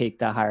and take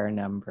the higher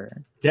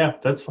number? Yeah,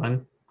 that's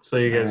fine. So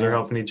you guys are Alright.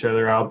 helping each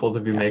other out. Both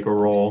of you make a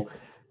roll.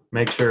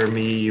 Make sure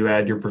you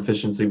add your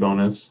proficiency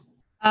bonus.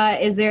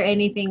 Is there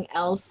anything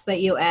else that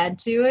you add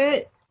to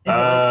it? Is it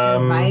like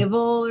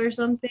survival or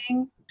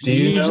something? Do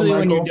you know, Usually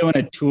when you're Michael?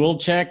 doing a tool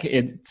check,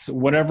 it's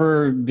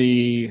whatever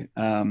the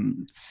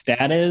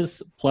stat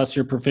is plus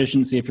your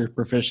proficiency if you're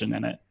proficient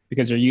in it,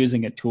 because you're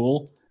using a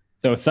tool.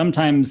 So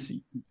sometimes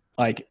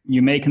like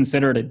you may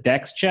consider it a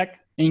dex check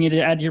and you need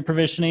to add your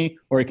proficiency,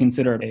 or you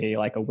consider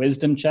it a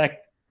wisdom check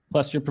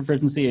plus your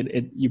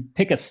proficiency. You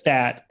pick a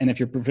stat, and if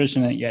you're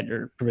proficient in it, you add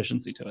your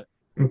proficiency to it.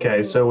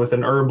 Okay, so with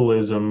an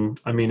herbalism,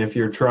 I mean, if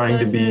you're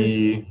trying to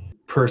be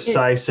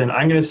precise, and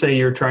I'm going to say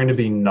you're trying to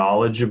be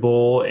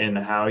knowledgeable in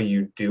how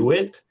you do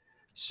it.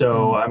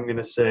 So I'm going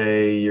to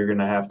say you're going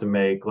to have to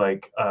make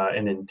like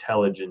an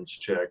intelligence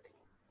check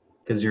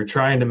because you're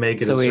trying to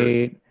make it a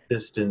certain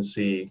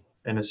consistency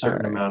and a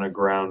certain amount of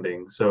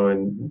grounding. So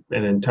an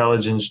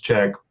intelligence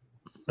check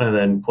and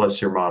then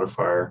plus your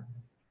modifier.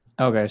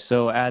 Okay,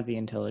 so add the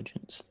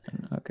intelligence.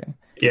 Okay.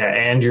 Yeah,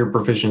 and your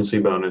proficiency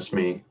bonus,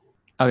 me.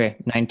 Okay,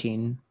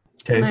 19.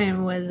 Okay.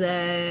 Mine was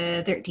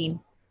 13.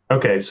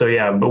 Okay, so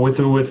yeah, but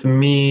with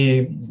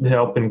me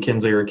helping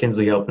Kinsley or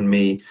Kinsley helping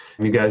me,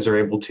 you guys are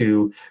able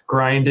to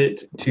grind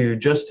it to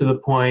just to the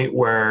point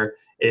where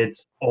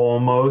it's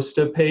almost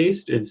a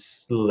paste. It's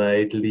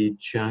slightly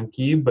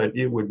chunky, but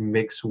it would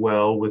mix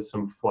well with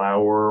some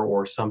flour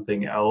or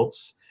something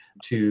else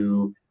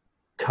to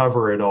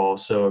cover it all.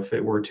 So if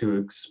it were to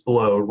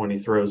explode when he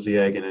throws the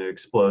egg and it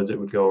explodes, it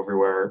would go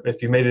everywhere.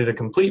 If you made it a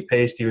complete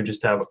paste, you would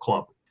just have a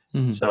clump.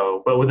 Mhm.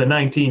 So, but with a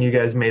 19, you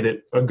guys made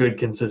it a good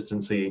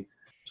consistency.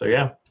 So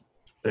yeah,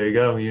 there you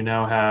go. You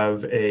now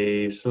have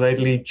a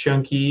slightly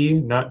chunky,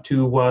 not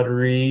too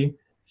watery,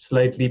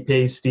 slightly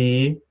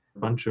pasty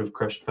bunch of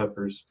crushed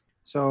peppers.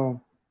 So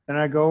then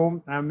I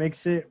go, I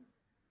mix it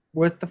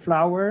with the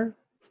flour,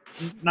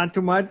 not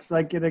too much,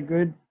 like get a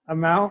good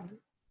amount,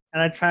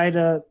 and I try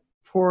to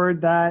pour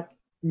that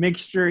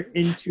mixture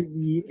into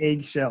the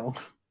eggshell.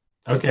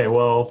 Okay,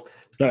 well,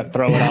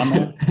 Throw it on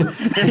there.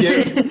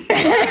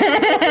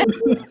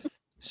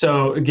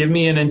 So give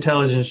me an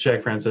intelligence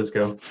check,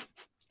 Francisco.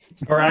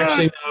 Or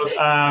actually,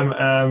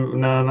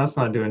 no, let's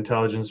not do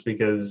intelligence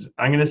because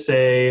I'm going to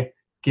say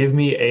give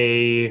me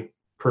a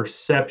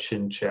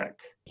perception check.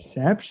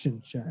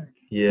 Perception check.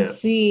 Yes.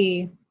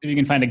 See. If you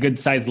can find a good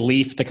sized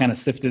leaf to kind of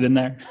sift it in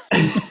there.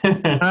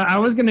 I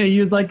was going to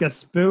use like a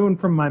spoon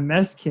from my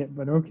mess kit,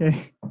 but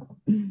okay.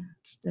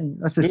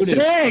 That's a Spoon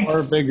is 6.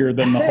 far bigger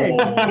than the whole.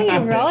 Why are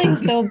you rolling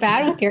so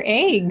bad with your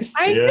eggs?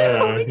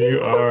 Yeah, you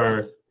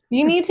are.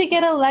 You need to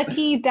get a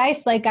lucky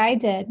dice like I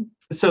did.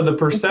 So the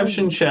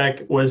perception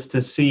check was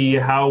to see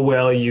how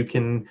well you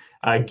can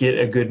get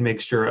a good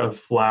mixture of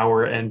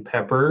flour and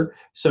pepper.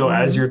 So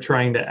as you're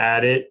trying to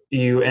add it,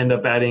 you end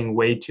up adding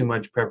way too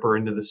much pepper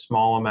into the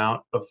small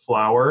amount of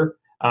flour,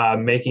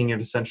 making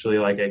it essentially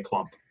like a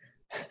clump.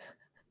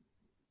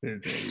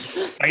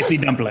 Spicy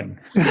dumpling.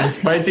 A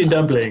spicy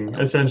dumpling,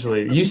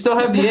 essentially. You still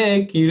have the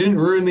egg. You didn't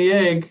ruin the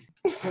egg.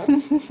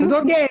 It's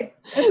okay.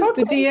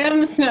 The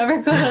DM's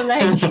never gonna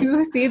let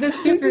you see this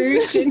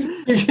diversion.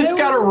 You just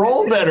gotta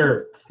roll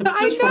better.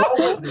 I know.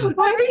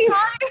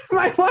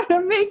 I want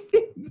to make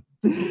things.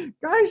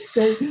 Gosh,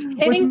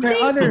 Hitting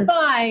things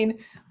fine.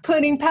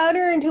 Putting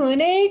powder into an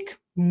egg?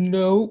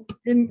 Nope.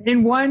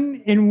 In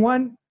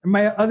one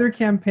my other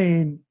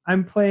campaign,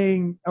 I'm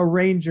playing a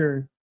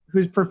ranger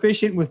who's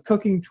proficient with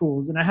cooking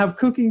tools, and I have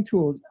cooking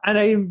tools, and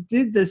I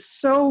did this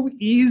so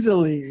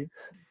easily.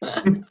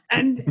 And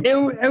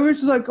it was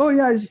just like, oh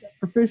yeah,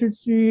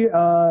 proficiency,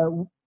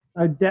 a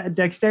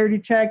dexterity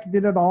check,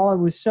 did it all. It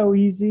was so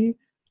easy.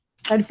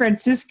 And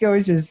Francisco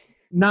is just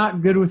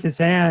not good with his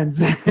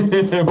hands.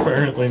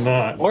 Apparently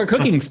not. Or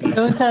cooking stuff.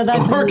 Don't tell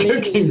that to Or the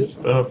cooking ladies.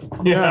 stuff.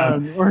 Yeah.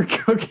 Or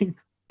cooking.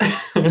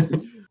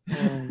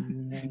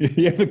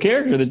 You have a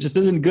character that just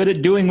isn't good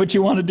at doing what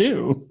you want to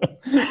do.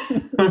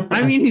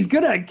 I mean, he's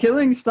good at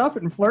killing stuff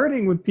and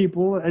flirting with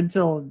people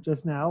until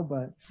just now,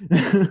 but...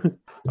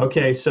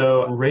 Okay,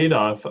 so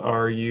Radoth,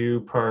 are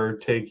you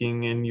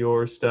partaking in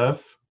your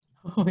stuff?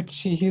 Oh,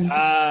 jeez.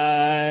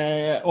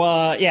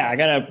 Well, yeah, I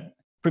gotta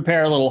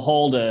prepare a little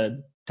hole to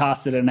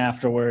toss it in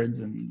afterwards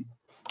and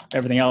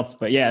everything else.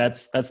 But yeah,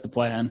 that's the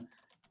plan.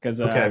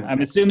 Because Okay.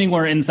 I'm assuming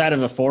we're inside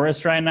of a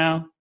forest right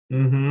now,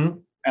 Mm-hmm.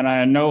 and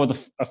I know the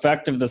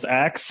effect of this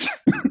axe.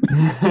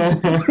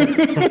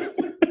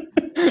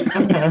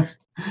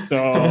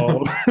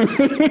 So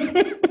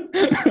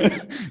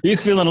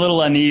he's feeling a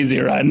little uneasy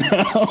right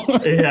now.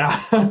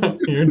 Yeah,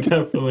 you're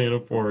definitely in a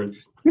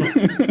forest.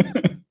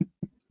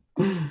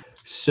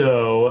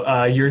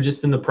 So you're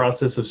just in the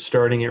process of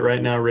starting it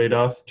right now,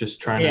 Radoth?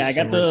 Just trying to Yeah, I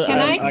got simmer the. Can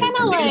I I kinda got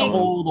the like-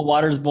 hole, the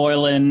water's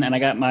boiling, and I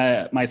got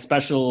my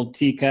special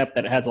teacup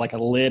that has like a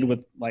lid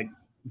with like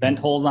vent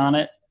holes on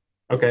it.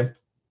 Okay.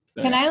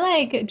 Can I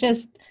like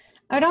just?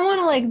 I don't want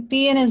to like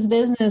be in his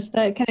business,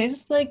 but can I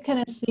just like kind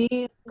of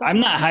see? I'm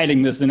not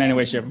hiding this in any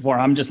way, shape, or form.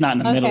 I'm just not in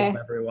the middle of Okay.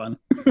 everyone.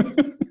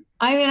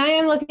 I mean, I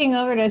am looking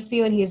over to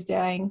see what he's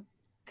doing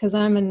because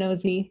I'm a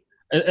nosy.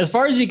 As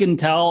far as you can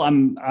tell,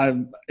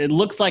 it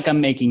looks like I'm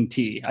making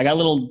tea. I got a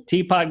little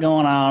teapot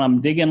going on.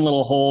 I'm digging a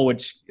little hole,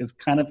 which is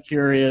kind of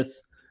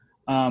curious.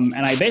 And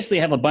I basically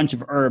have a bunch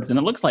of herbs, and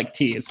it looks like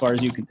tea as far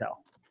as you can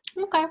tell.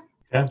 Okay.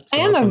 Yeah, so I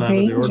am a nothing out of the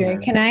ranger.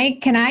 ordinary.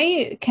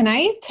 Can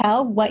I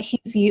tell what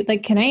he's used?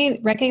 Like, can I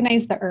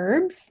recognize the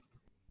herbs?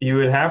 You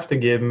would have to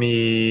give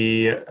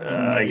me,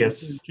 I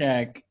guess,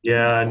 Check.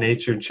 yeah,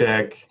 nature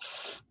check.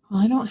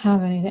 Well, I don't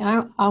have anything.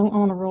 I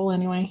want to roll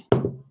anyway. A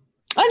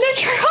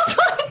natural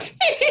 20.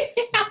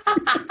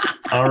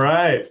 All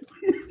right.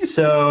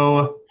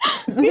 So,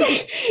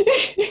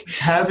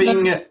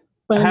 having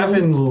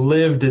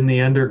lived in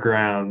the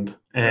underground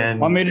and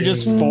Want me to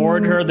just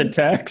forward her the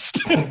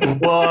text?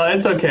 well,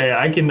 it's okay.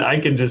 I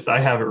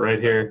have it right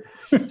here.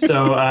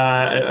 So,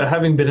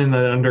 having been in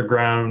the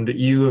underground,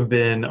 you have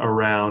been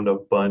around a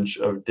bunch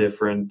of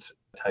different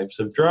types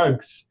of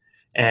drugs,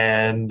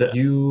 and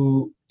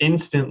you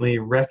instantly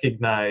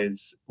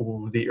recognize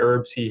the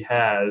herbs he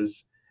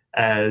has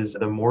as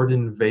the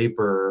Morden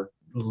Vapor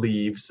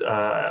leaves,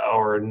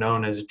 or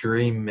known as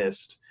Dream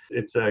Mist.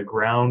 It's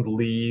ground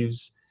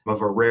leaves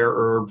of a rare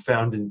herb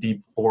found in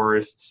deep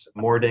forests.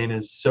 Mordane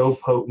is so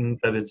potent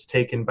that it's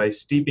taken by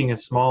steeping a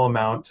small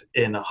amount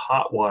in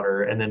hot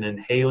water and then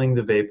inhaling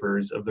the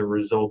vapors of the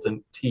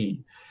resultant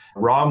tea.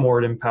 Raw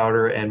Morden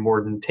powder and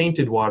Morden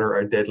tainted water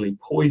are deadly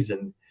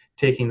poison.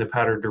 Taking the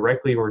powder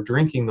directly or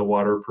drinking the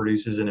water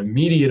produces an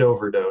immediate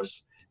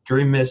overdose.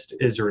 Dream Mist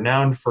is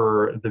renowned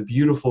for the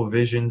beautiful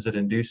visions it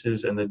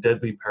induces and the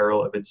deadly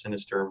peril of its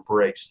sinister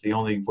embrace. The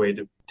only way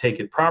to take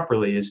it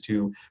properly is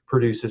to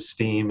produce a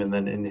steam and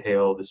then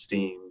inhale the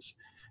steams.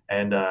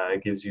 And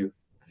it gives you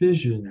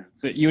vision.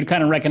 So you would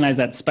kind of recognize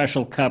that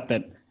special cup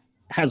that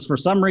has, for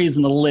some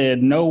reason, a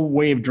lid, no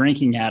way of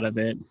drinking out of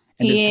it,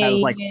 and just has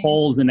like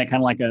holes in it,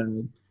 kind of like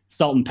a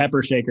salt and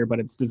pepper shaker, but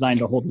it's designed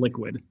to hold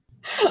liquid.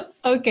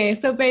 Okay,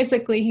 so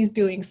basically he's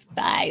doing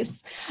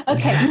spice.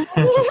 Okay,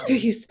 do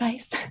you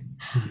spice?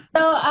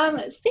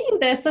 So seeing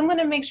this, I'm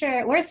gonna make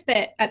sure, where's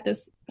Spit at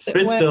this?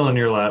 Spit's still in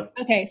your lap.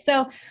 Okay,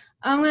 so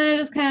I'm gonna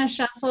just kind of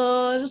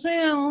shuffle, just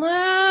maybe a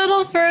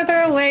little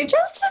further away,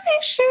 just to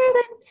make sure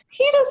that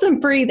he doesn't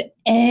breathe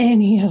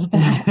any of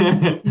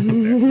that.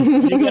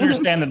 You can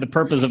understand that the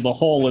purpose of the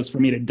hole is for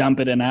me to dump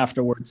it in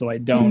afterwards, so I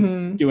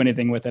don't do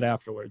anything with it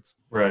afterwards.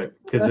 Right,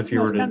 because if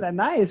you were to kind of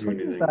nice. What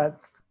is that?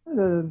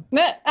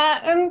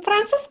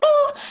 Francisco,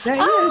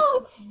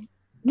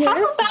 Yeah,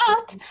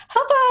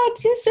 how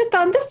about you sit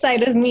on this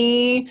side of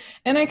me,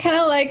 and I kind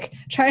of like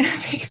try to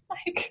make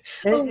like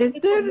so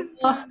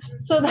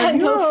that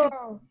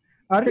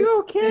Are you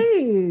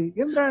okay?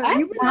 Imran, I'm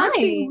you've been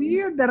acting fine.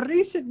 weird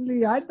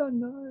recently. I don't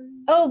know.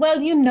 Oh,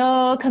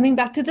 well, coming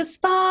back to the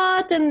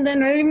spot and then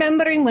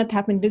remembering what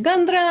happened to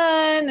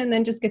Gundran and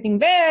then just getting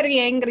very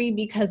angry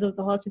because of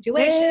the whole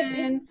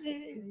situation.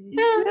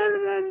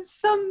 There are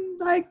some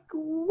like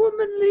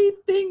womanly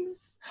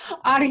things.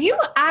 Are you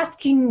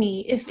asking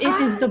me if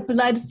it is the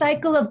blood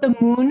cycle of the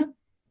moon?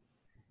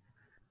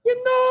 You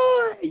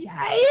know,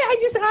 I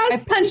just I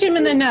asked. punch him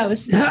in the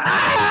nose.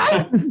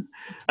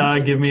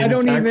 Give me an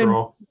attack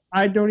roll.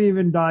 I don't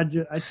even dodge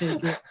it. I take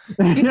it.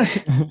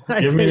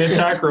 Give me an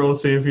attack roll,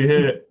 see if you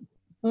hit it.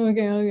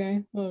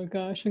 Okay. Oh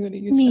gosh, I'm gonna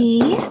use Me?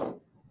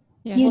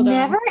 Yeah, You hold on.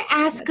 never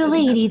ask a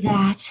lady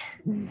that.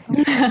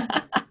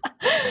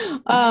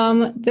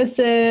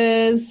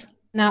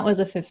 That was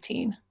a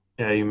 15.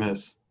 Yeah, you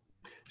miss.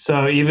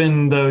 So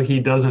even though he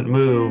doesn't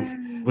move,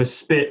 with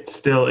Spit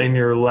still in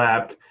your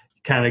lap,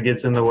 kind of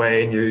gets in the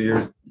way, and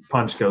your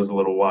punch goes a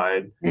little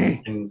wide,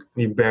 and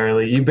you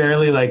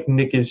barely like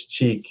nick his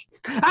cheek.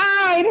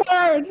 It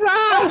hurts!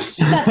 Oh,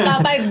 shut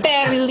up! I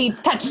barely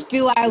touched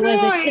you. I was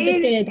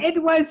exhibited.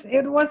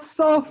 It was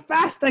so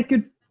fast. I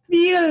could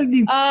feel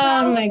the.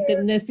 Oh my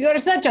goodness, you're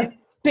such a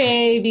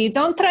baby.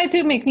 Don't try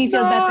to make me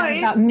feel better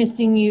about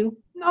missing you.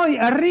 No,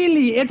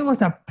 really, it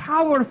was a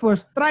powerful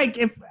strike.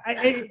 If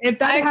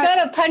that I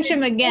gotta punch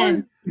him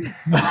again.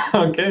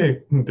 Okay,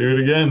 do it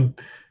again.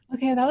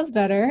 Okay, that was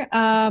better.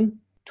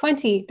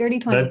 20, 30,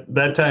 20.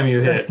 That time you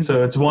hit.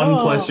 So it's 1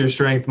 Oh. plus your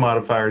strength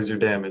modifier is your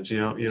damage. You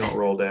don't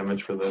roll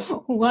damage for this.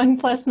 1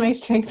 plus my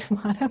strength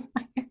modifier.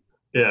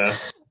 Yeah.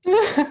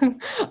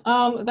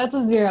 That's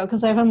a 0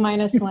 because I have a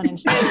 -1 in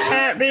strength.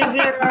 can't be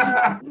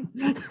 0.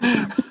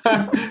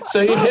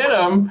 So you hit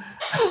him,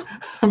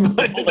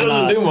 but it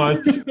doesn't do much.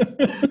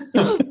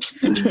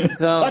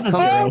 That's a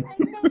zero.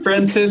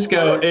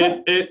 Francisco,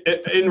 it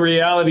in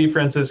reality,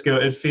 Francisco,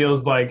 it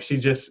feels like she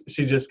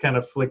just kind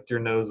of flicked your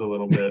nose a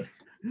little bit.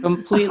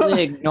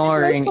 Completely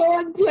ignoring, So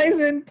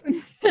unpleasant.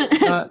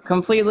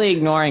 completely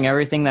ignoring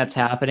everything that's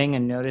happening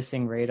and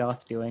noticing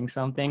Radoth doing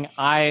something.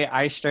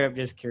 I straight up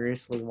just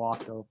curiously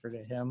walk over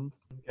to him.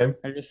 Okay.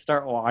 I just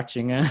start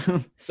watching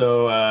him.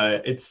 So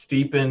it's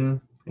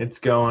steeping, it's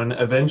going.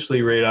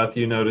 Eventually, Radoth,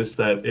 you notice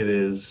that it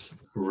is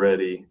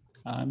ready.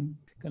 I'm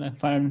gonna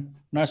find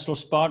a nice little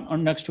spot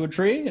next to a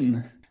tree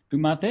and do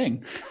my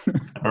thing.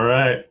 All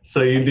right.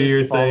 So you I do just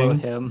your follow thing.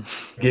 him.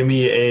 Give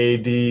me a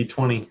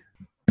D20.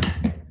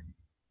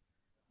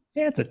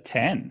 Yeah, it's a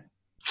 10.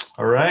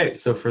 All right.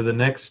 So for the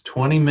next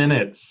 20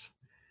 minutes,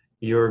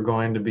 you're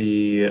going to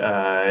be in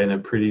a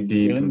pretty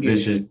deep Feeling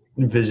good.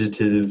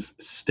 vegetative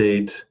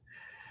state.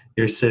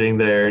 You're sitting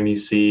there and you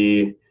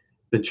see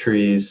the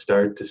trees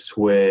start to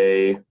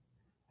sway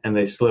and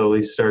they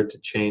slowly start to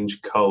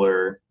change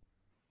color.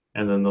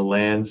 And then the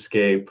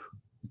landscape.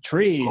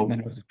 Tree, Oh. and then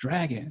it was a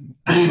dragon.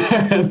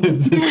 and then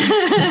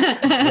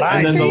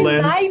the Tree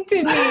land- lied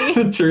to me.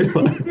 the tree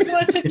line. It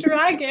was a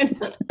dragon.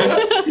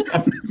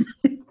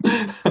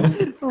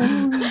 Oh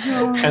my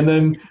God. And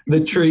then the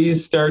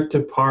trees start to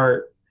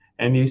part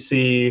and you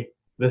see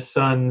the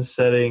sun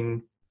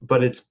setting,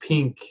 but it's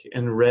pink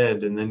and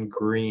red and then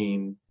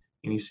green.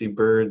 And you see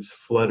birds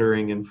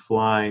fluttering and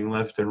flying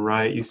left and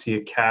right. You see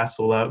a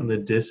castle out in the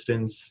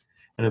distance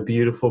and a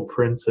beautiful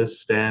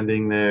princess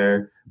standing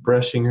there,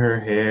 brushing her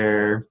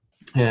hair.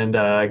 And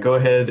go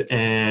ahead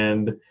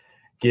and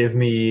give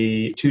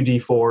me 2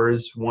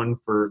 d4s, 1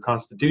 for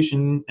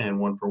Constitution and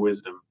 1 for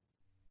Wisdom.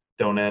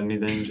 Don't add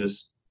anything,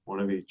 just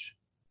 1 of each.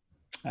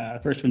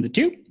 First one's a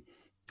 2.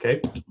 Okay.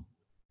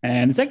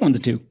 And the second one's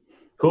a 2.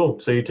 Cool.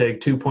 So you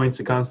take 2 points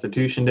of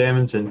Constitution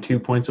damage and 2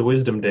 points of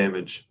Wisdom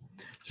damage.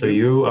 So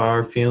you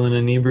are feeling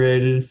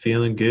inebriated,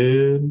 feeling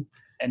good.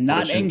 And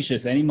not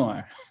anxious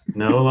anymore.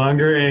 No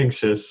longer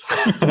anxious.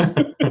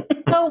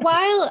 So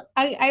while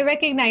I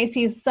recognize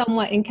he's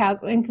somewhat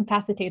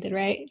incapacitated,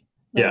 right?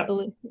 Yeah.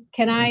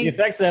 Can The I?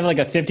 effects have like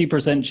a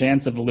 50%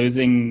 chance of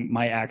losing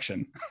my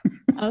action.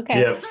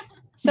 Okay. Yep.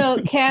 So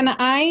can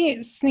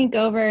I sneak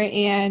over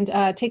and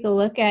take a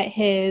look at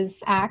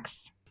his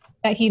axe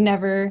that he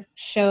never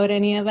showed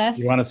any of us?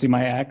 You want to see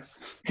my axe?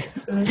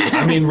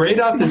 I mean,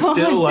 Radoth is I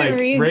still want to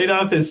read.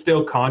 Radoth is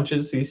still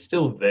conscious. He's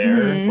still there.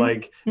 Mhm.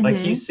 Like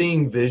he's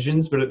seeing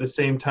visions, but at the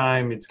same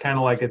time, it's kind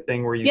of like a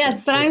thing where you.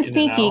 Yes, but can I'm sit in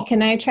and sneaky. out.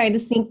 Can I try to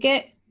sneak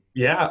it?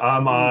 Yeah.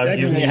 Give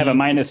Technically, me, I have a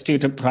 -2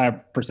 to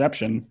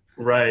perception.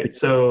 right.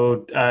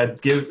 So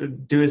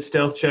do a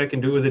stealth check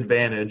and do it with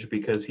advantage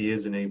because he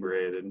is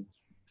inebriated.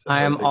 So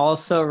I am that's a-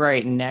 also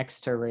right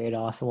next to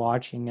Radoth,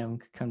 watching him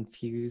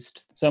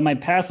confused. So my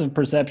passive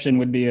perception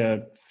would be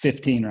a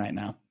 15 right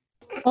now.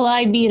 Well,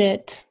 I beat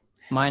it.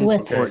 Mine's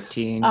With-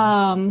 14.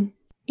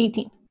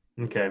 18.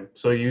 Okay,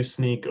 so you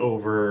sneak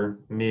over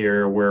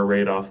near where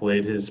Radoth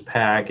laid his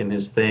pack and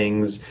his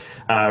things.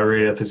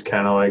 Radoth is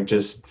kind of like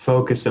just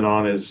focusing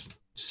on his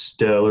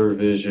stellar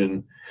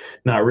vision,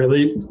 not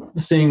really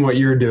seeing what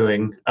you're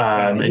doing.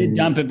 I did And-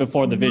 dump it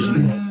before the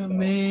vision.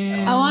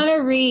 I want to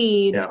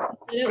read. Yeah.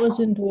 It was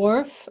in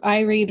dwarf.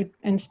 I read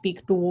and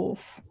speak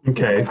dwarf.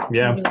 Okay,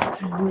 yeah.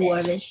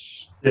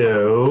 Dwarvish.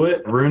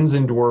 So runes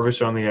in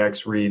Dwarvish on the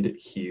X read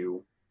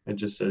Hue. It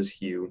just says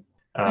Hue.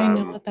 I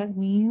know what that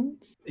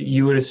means.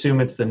 You would assume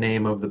it's the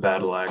name of the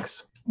battle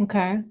axe.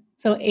 Okay.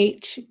 So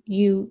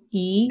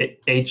H-U-E.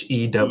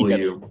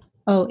 H-E-W.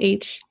 Oh,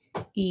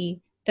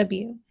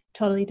 H-E-W.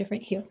 Totally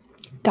different hue.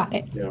 Got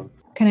it. Yeah.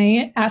 Can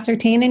I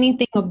ascertain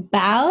anything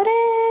about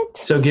it?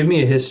 So give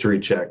me a history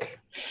check.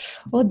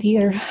 Oh,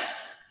 dear.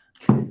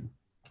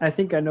 I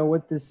think I know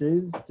what this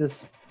is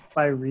just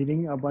by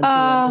reading a bunch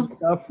of random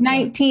stuff.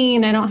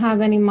 19. I don't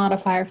have any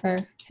modifier for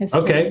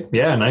history. Okay,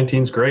 yeah,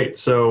 19's great.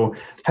 So,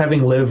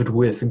 having lived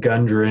with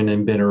Gundren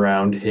and been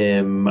around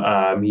him,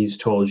 he's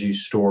told you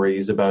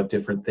stories about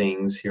different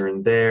things here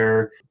and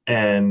there,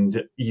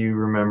 and you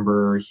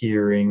remember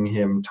hearing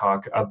him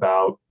talk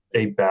about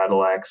a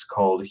battle axe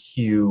called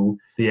Hue.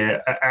 The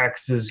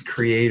axe's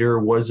creator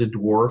was a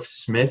dwarf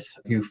smith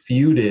who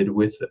feuded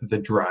with the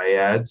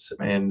Dryads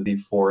and the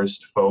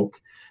forest folk.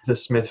 The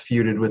smith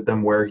feuded with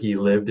them where he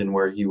lived and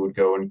where he would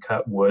go and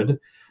cut wood.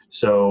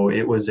 So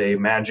it was a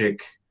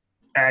magic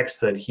axe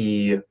that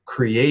he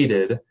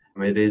created.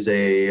 It is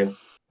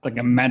Like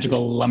a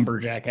magical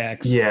lumberjack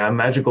axe. a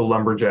magical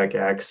lumberjack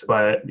axe.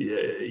 But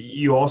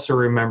you also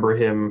remember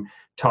him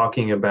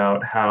talking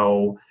about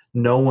how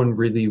no one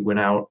really went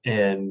out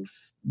and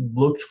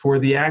looked for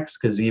the axe,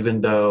 because even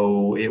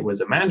though it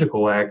was a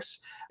magical axe,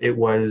 it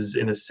was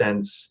in a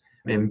sense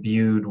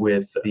imbued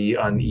with the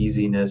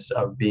uneasiness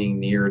of being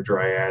near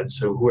Dryads.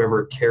 So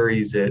whoever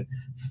carries it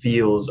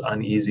feels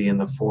uneasy in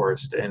the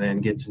forest and then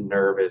gets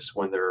nervous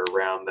when they're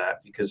around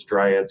that, because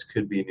Dryads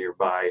could be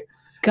nearby.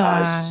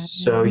 God.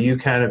 So you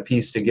kind of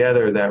piece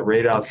together that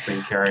Radoth's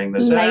been carrying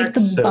this Light axe,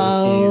 so he's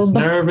bulb.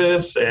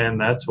 nervous, and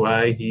that's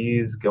why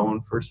he's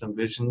going for some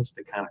visions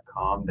to kind of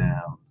calm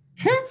down.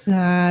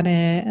 Got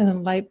it. A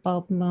light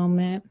bulb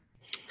moment.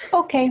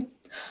 Okay.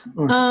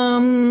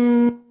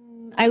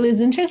 I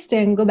lose interest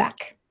and go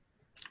back.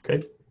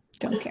 Okay.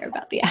 Don't care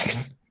about the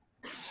axe.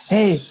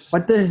 Hey,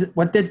 what does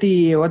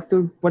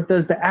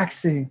the axe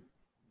say?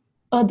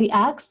 Oh, the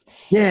axe?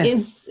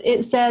 Yes.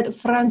 It said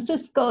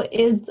Francisco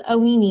is a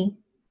weenie.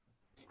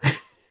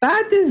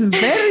 That is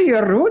very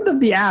rude of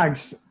the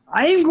axe.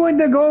 I am going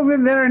to go over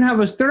there and have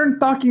a stern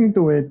talking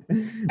to it.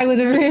 I would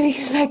really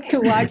like to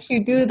watch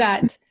you do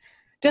that.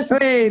 Just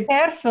Hey, be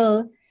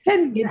careful.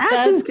 It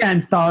axes does-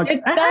 can't talk.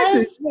 it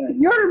Axes,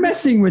 you're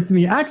messing with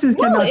me. Axes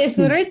No, cannot it's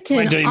speak. written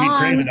Wait till you meet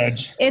on.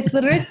 Gravenage. It's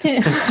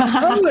written.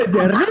 Oh, it's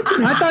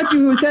written. I thought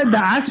you said the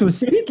axe was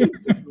speaking.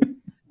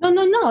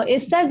 No.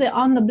 It says it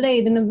on the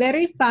blade in a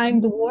very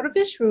fine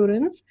dwarvish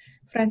runes.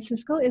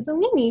 Francisco is a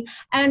weenie.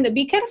 And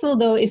be careful,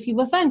 though. If you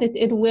offend it,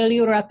 it will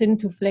erupt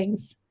into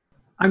flames.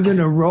 I'm going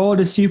to roll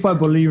to see if I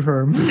believe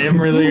her.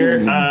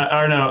 Imralier,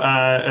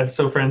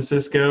 so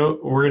Francisco,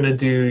 we're going to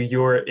do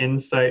your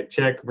insight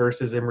check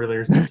versus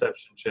Imralier's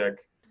deception check.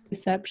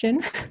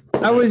 Deception.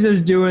 I was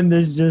just doing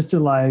this just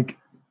to like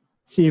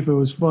see if it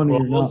was funny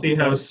Well, or we'll not. see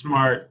how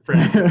smart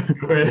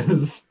Francisco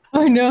is.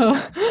 Oh, no.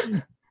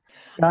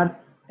 Got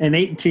an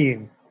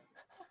 18.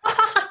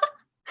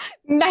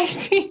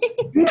 19.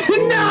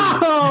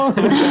 No!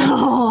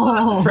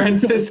 Oh.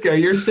 Francisco,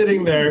 you're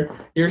sitting there,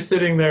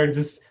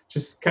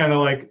 just kind of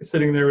like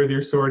sitting there with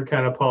your sword,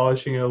 kind of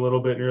polishing it a little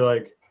bit, and you're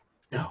like,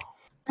 no.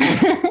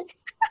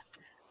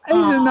 This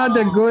is not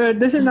that good.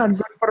 This is not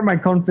good for my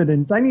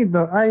confidence. I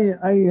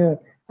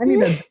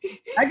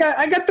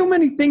got too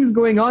many things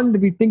going on to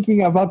be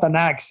thinking about an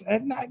axe.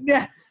 And,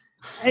 yeah,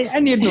 I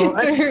need to.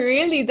 It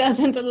really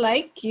doesn't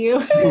like you.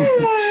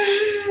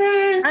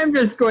 I'm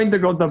just going to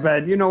go to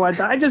bed. You know what?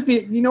 I just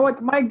need. You know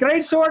what? My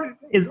great sword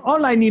is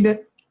all I needed.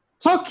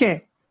 It's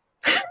okay.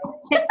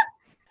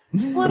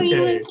 Well, are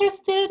you Okay.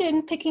 interested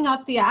in picking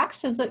up the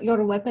axe? Is it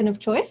your weapon of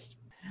choice?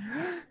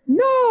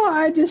 No,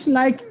 I just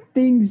like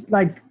things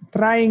like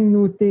trying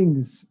new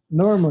things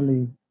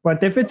normally.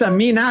 But if it's a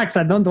mean axe,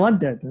 I don't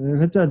want it.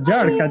 If it's a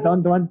jerk, I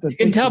don't want it. You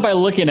can tell by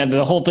looking at it,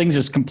 the whole thing's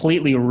just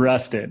completely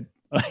rusted.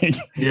 Like,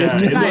 Yeah, it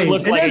doesn't nice.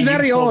 look It like is a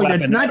very useful old. It's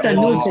weapon not at a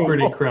new all. it's thing.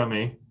 pretty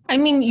crummy. I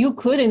mean, you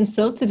could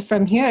insult it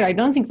from here. I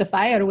don't think the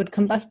fire would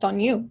combust on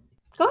you.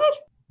 Go ahead.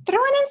 Throw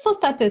an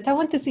insult at it. I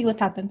want to see what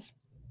happens.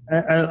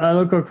 I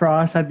look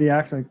across at the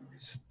axe like,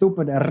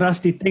 stupid, a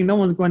rusty thing. No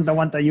one's going to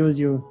want to use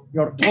you.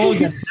 You're old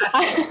and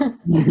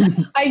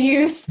I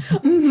use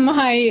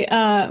my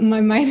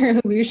my minor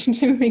illusion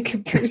to make a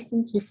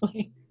person to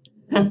flame.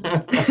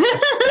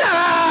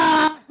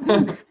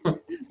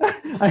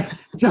 I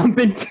jump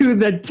into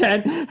the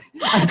tent.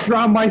 I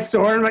draw my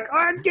sword. I'm like,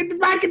 oh, get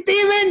back,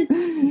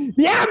 demon!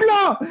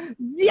 Diablo!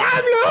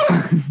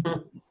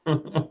 Diablo!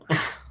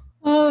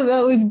 Oh,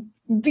 that was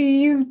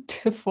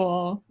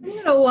beautiful.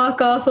 I'm gonna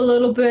walk off a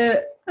little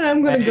bit, and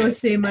I'm gonna go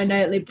say my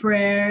nightly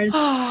prayers.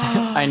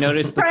 I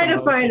noticed the Try to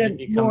find commotion a and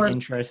become more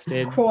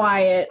interested.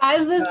 Quiet.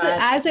 As this spot.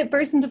 as it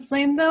bursts into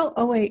flame though,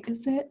 oh wait,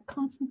 is it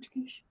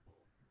concentration?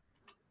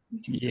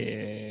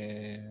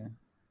 Yeah.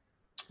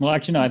 Well,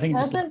 actually, no. I think It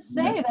it just, doesn't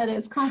say that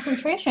it's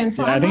concentration.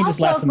 So Yeah, I I'm think it just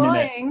lasts also a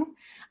minute.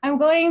 I'm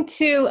going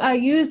to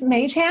use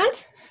Mage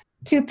Hand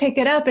to pick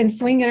it up and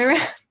swing it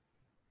around.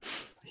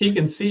 He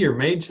can see your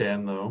mage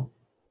hand, though.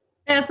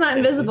 Yeah, it's not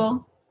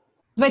invisible.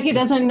 But he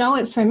doesn't know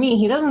it's from me.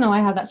 He doesn't know I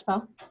have that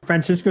spell.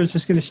 Francisco's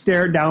just going to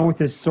stare down with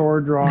his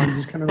sword drawn,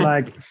 just kind of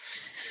like,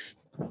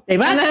 stay And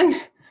back, then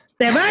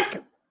stay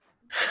back.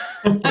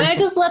 and I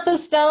just let the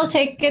spell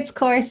take its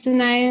course and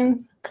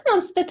come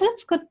on, Spit,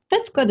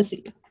 let's go to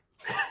sleep.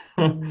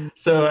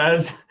 So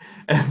as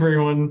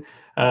everyone,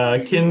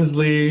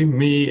 Kinsley,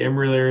 me,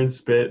 Imralier, and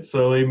Spit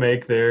slowly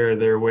make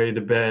their way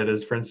to bed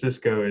as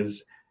Francisco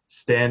is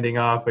standing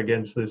off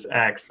against this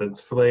axe that's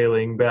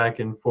flailing back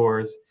and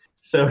forth.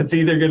 So it's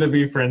either going to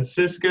be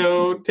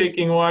Francisco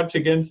taking watch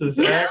against this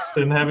axe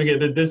and having it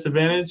at a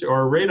disadvantage,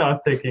 or Radoth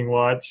taking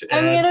watch.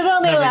 I mean, it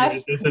only having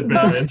lasts. it at a Both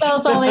disadvantage.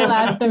 spells only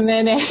last a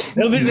minute.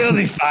 it'll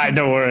be fine.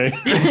 Don't worry.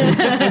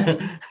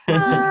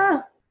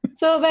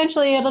 So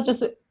eventually it'll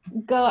just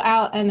go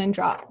out and then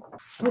drop.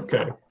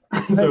 Okay.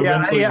 Yeah,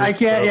 eventually I this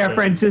can't. Yeah, spell-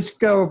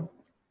 Francisco,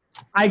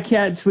 I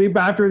can't sleep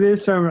after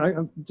this, so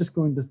I'm just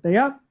going to stay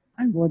up.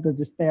 I'm going to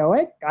just stay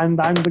awake, and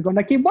I'm going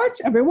to keep watch.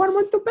 Everyone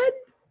went to bed.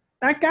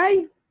 That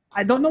guy,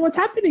 I don't know what's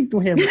happening to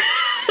him.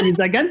 He's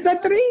against the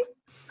tree.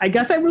 I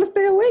guess I will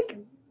stay awake.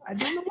 I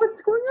don't know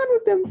what's going on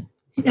with him.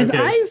 His Okay.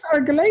 eyes are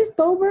glazed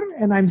over,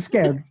 and I'm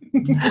scared.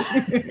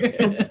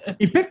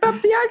 He picked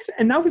up the axe,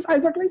 and now his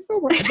eyes are glazed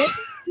over.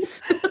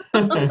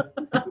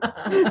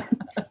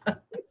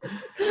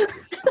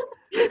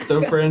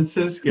 So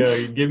Francisco,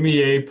 give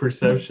me a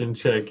perception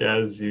check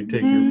as you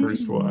take your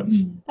first watch.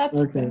 That's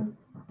Okay. good.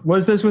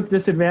 Was this with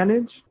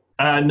disadvantage?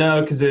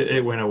 No, because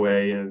it went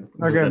away. And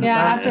Okay. Yeah,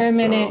 after a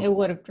minute so- it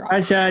would have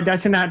dropped.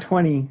 That's a nat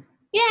 20.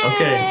 Yay!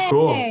 Okay,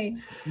 cool.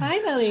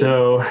 Finally.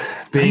 So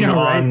being know,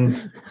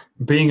 right?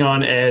 being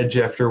on edge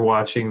after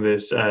watching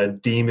this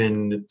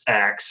demon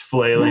axe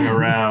flailing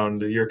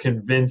around, you're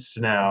convinced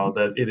now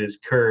that it is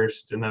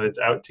cursed and that it's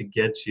out to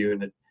get you,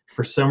 and it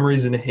for some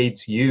reason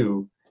hates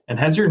you and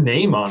has your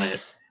name on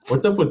it.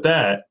 What's up with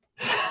that?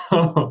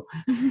 So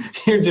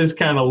you're just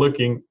kind of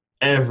looking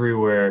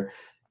everywhere.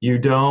 You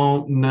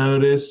don't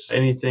notice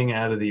anything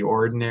out of the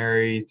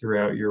ordinary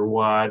throughout your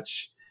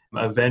watch.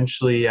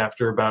 Eventually,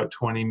 after about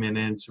 20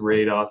 minutes,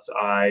 Radoth's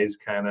eyes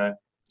kind of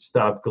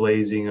stop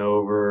glazing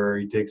over.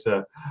 He takes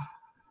a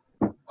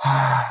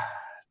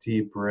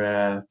deep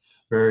breath,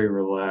 very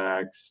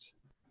relaxed.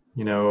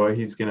 You know,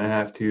 he's going to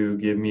have to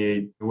give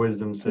me a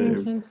wisdom save.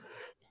 Vincent.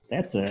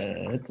 That's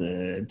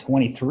a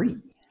 23.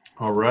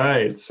 All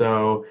right.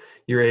 So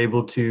you're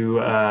able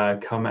to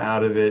come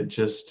out of it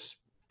just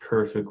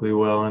perfectly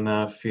well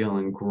enough,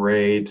 feeling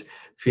great,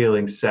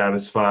 feeling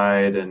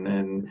satisfied,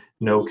 and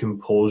no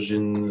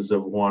compulsions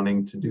of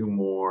wanting to do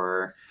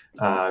more.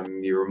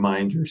 You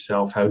remind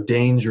yourself how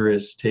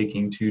dangerous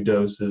taking 2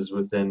 doses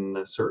within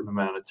a certain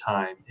amount of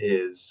time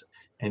is,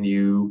 and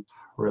you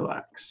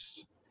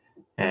relax.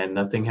 And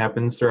nothing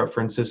happens throughout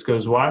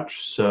Francisco's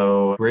watch.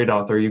 So,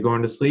 Radoth, are you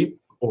going to sleep?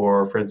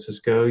 Or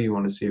Francisco, you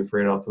want to see if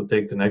Radoth will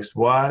take the next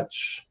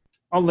watch?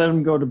 I'll let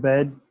him go to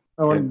bed.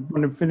 Okay.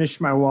 When I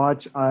finish my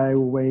watch, I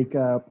wake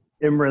up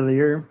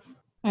Imralier.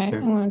 All right, Okay.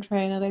 I'm going to try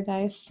another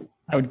dice.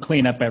 I would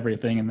clean up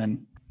everything and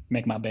then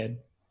make my bed.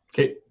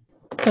 Okay.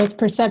 So it's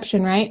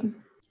perception, right?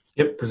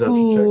 Yep,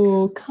 perception check.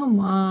 Oh, come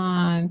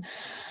on.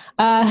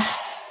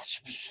 That's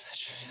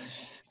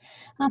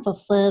a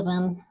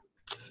 7.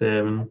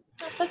 7.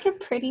 It's such a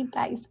pretty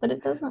dice, but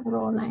it doesn't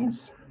roll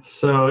nice.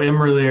 So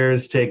Immerlier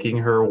is taking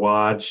her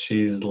watch.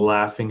 She's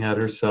laughing at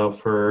herself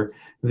for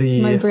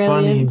the My funny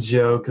brilliance.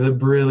 joke, the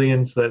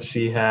brilliance that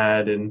she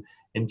had in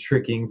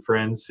tricking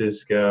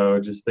Francisco,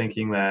 just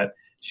thinking that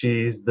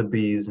she's the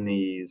bee's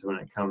knees when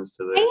it comes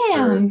to this. I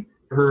am.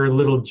 Her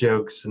little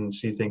jokes, and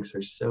she thinks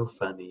they're so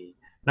funny.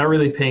 Not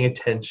really paying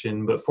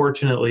attention, but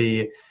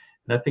fortunately,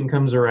 nothing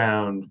comes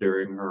around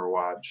during her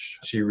watch.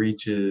 She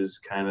reaches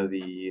kind of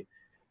the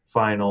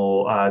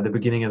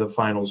beginning of the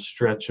final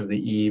stretch of the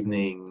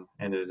evening,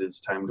 and it is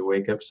time to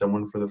wake up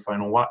someone for the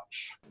final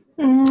watch.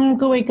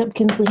 Go wake up,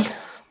 Kinsley.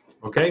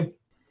 Okay.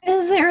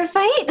 Is there a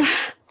fight?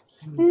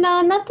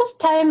 No, not this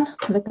time,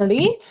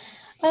 luckily.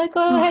 Go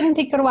ahead and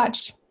take your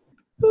watch.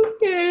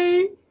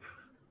 Okay.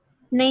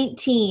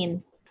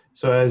 19.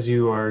 So as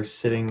you are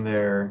sitting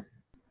there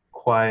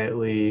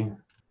quietly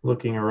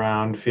looking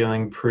around,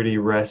 feeling pretty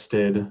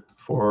rested,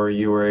 for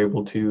you were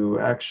able to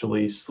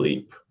actually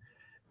sleep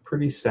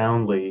pretty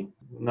soundly.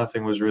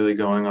 Nothing was really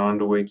going on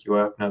to wake you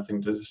up,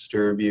 nothing to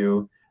disturb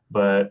you,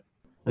 but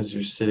as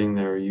you're sitting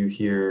there, you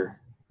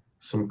hear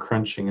some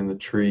crunching in the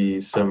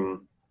trees,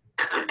 some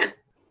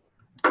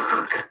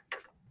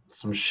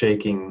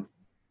shaking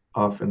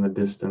off in the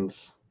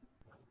distance.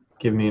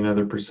 Give me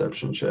another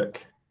perception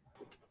check.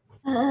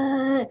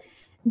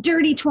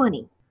 Dirty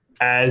 20.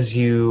 As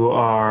you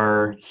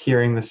are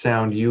hearing the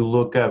sound, you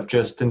look up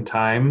just in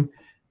time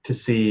to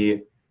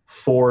see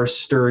 4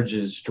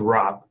 sturges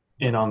drop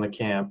in on the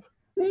camp.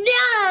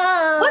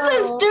 No! What's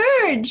a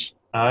sturge?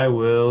 I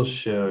will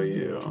show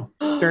you.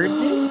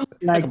 Sturgeon?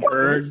 Like a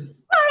bird.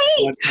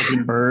 Like a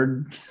fucking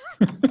bird.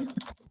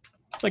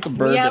 It's like a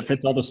bird that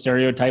fits all the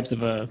stereotypes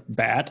of a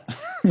bat.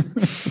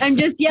 I'm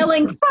just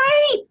yelling,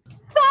 fight!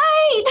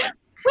 Fight!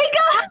 Wake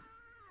up!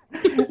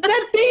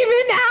 That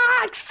demon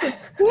axe!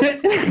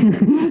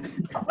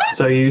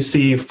 So you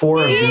see 4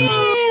 of these.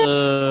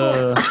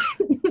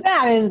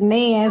 That is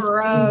nasty.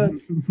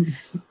 Gross.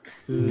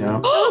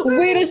 No.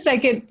 Wait a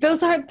second.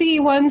 Those aren't the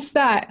ones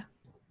that...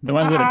 The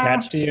ones that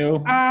attach to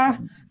you?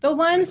 The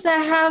ones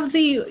that have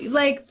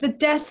the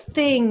death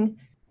thing.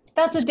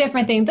 That's a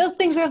different thing. Those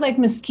things are like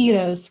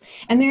mosquitoes,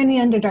 and they're in the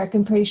Underdark,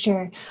 I'm pretty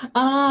sure.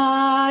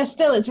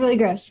 Still, it's really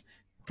gross.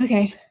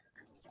 Okay.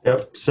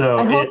 Yep. So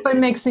I hope I'm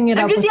mixing it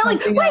up. I'm just with yelling,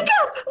 something wake else.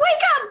 up!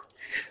 Wake up!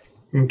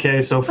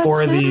 Okay, so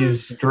 4 of that?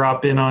 these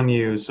drop in on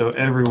you. So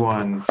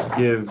everyone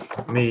give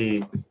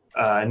me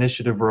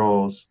initiative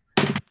rolls.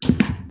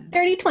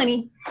 Dirty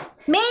 20.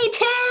 Me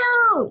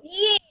too!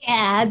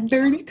 Yeah,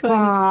 dirty 20.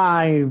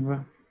 5.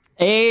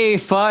 A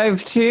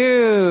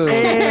 5-2.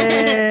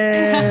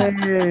 Hey.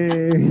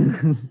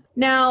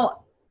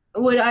 Now,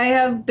 would I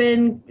have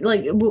been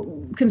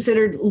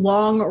considered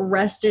long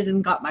rested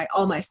and got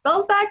all my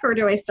spells back, or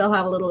do I still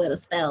have a little bit of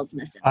spells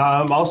missing?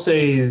 I'll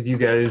say you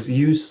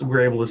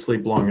were able to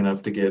sleep long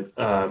enough to get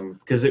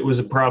because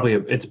it's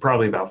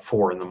probably about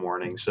 4 in the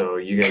morning, so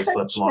you guys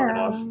slept long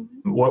enough.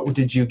 What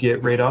did you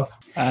get, Radoth?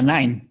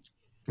 9.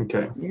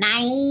 Okay.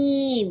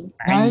 9.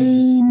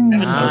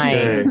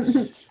 Okay.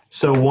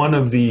 So one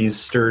of these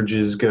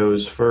sturges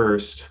goes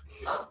first.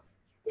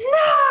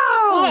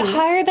 What,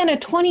 higher than a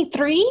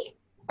 23?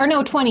 Or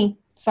no, 20.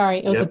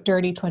 Sorry, it was a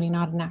dirty 20,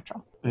 not a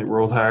natural. It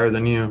rolled higher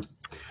than you.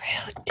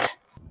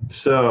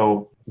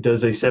 So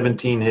does a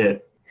 17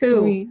 hit?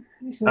 Who?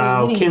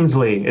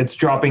 Kinsley. It's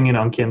dropping in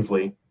on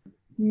Kinsley.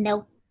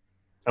 Nope.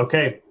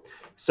 Okay.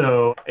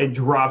 So it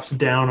drops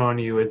down on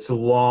you. Its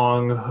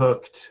long,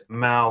 hooked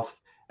mouth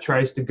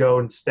tries to go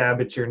and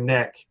stab at your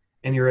neck,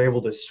 and you're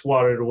able to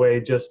swat it away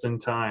just in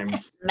time.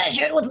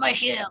 Measure it with my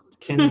shield.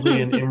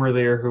 Kinsley and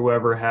Immerly, or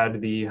whoever had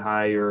the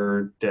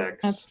higher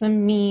dex. That's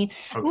me.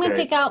 I'm going to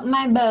Okay. take out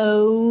my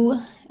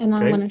bow, and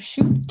I'm Okay. going to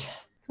shoot.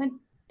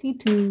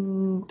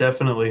 22.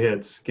 Definitely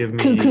hits. Give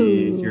me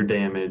Cuckoo. your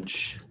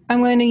damage. I'm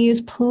going to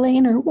use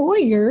Planar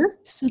Warrior,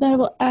 so that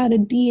will add a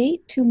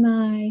d8 to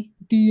my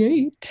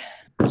d8.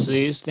 So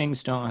these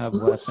things don't have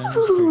weapons.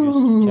 They're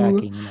just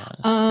attacking us,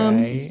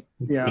 right?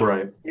 Yeah.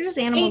 Right. They're just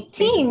animals.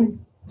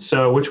 18.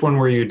 So which one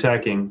were you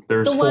attacking?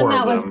 There's The 4 one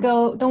that of was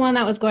them. the one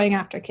that was going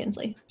after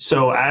Kinsley.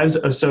 So as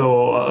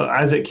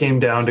it came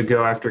down to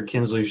go after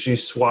Kinsley, she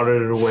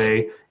swatted it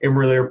away.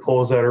 Immerlier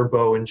pulls out her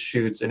bow and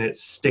shoots, and it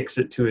sticks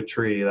it to a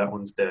tree. That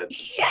one's dead.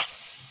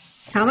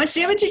 Yes. How much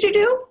damage did you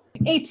do?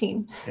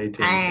 18.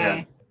 18.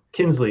 Yeah.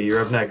 Kinsley,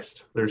 you're up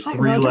next. There's I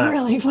 3 rolled left.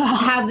 really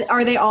well.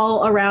 Are they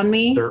all around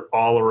me? They're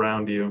all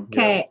around you.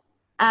 Okay.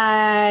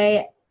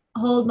 I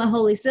hold my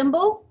holy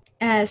symbol.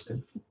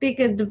 Speak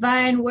a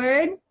divine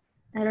word.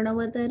 I don't know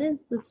what that is.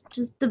 It's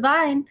just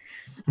divine.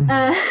 And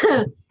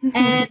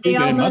they It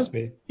must almost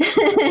be.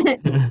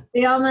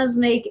 they almost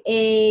make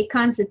a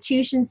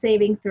Constitution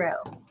saving throw.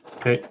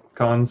 Okay.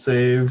 Con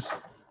saves.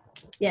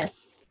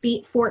 Yes,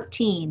 beat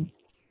 14.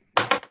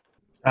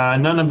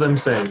 None of them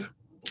save.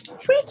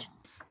 Sweet.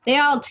 They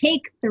all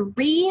take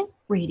 3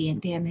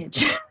 radiant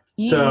damage.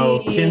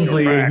 So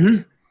Yeah.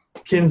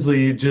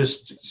 Kinsley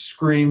just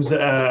screams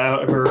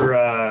out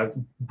her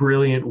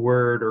brilliant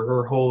word or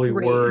her holy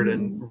word,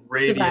 and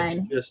radiance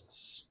Divine.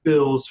 just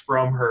spills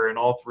from her, and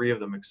all three of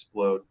them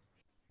explode.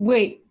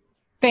 Wait,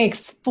 they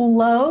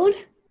explode?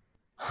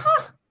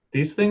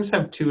 These things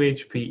have 2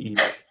 HP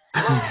each.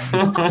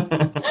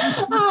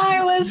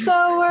 I was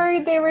so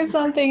worried they were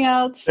something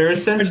else. they're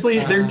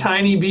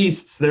tiny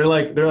beasts. They're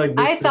like this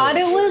I thought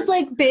big. it was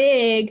like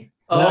big.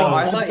 No,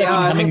 I thought they were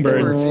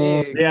hummingbirds.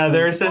 big. Yeah,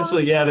 they're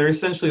essentially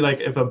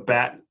like if a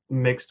bat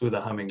mixed with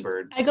a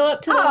hummingbird. I go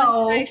up to the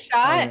one that I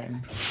shot Okay.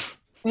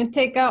 and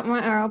take out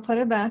my arrow, put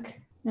it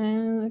back.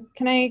 And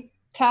can I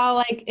tell,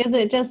 like, is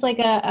it just like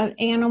an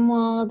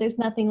animal? There's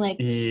nothing like.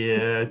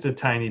 Yeah, it's a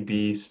tiny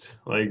beast.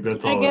 Like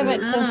that's I all. give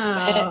it it is. to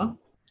Spit. Oh.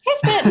 Here's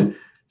Spit.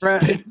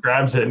 Spit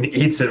grabs it and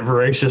eats it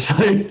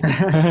voraciously.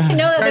 I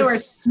know that they were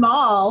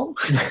small.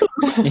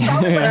 Probably would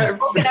have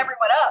woken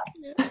everyone up.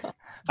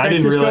 I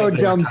didn't Francisco realize they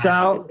were jumps tiny.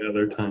 out. Yeah,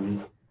 they're tiny.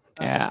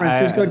 Yeah,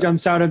 Francisco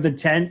jumps out of the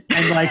tent,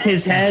 and like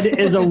his head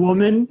is a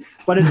woman,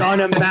 but it's on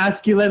a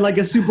masculine, like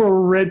a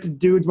super ripped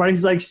dude's body.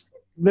 He's like,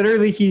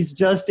 literally, he's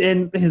just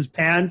in his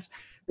pants,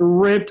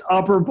 ripped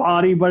upper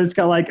body, but it's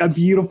got like a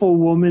beautiful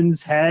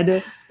woman's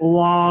head,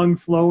 long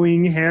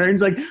flowing hair. And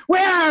he's like,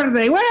 "Where are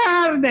they? Where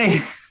are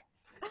they?"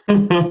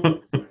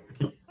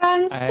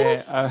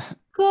 Francisco.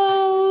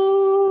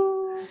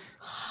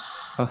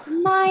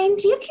 Mind,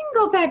 you can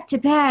go back to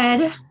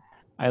bed.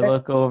 I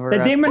look over. The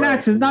at demon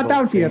axe is not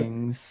little out yet.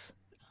 things.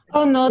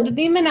 Oh no, the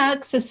demon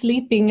axe is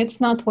sleeping. It's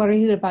not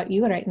worried about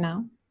you right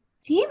now.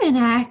 Demon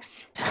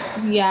axe.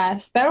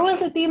 Yes, there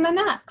was a demon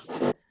axe.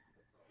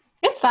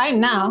 It's fine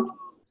now.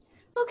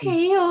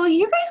 Okay, well,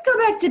 you guys go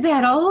back to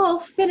bed. I'll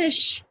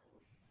finish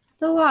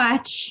the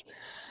watch.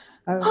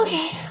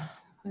 Okay.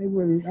 I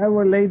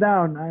will lay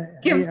down. I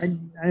Yeah,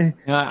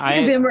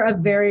 Give him a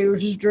very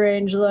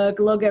strange look.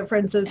 Look at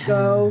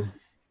Francisco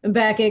and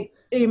back at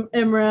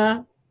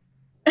Imra.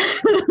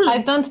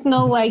 I don't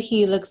know why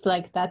he looks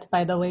like that,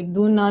 by the way.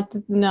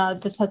 No,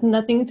 this has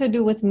nothing to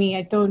do with me.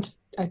 I don't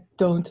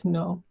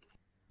know.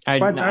 I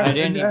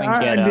didn't even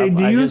get up.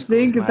 Do I you just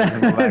think closed my eyes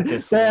and went back to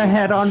that sleep. the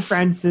head on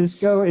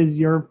Francisco is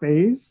your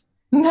face?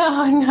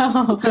 No,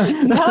 no.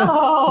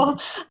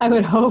 I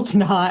would hope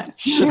not.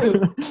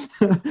 Shoot.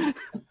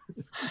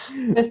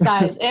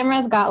 Besides,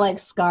 Imra's got like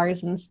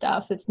scars and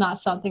stuff. It's not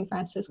something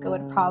Francisco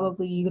would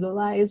probably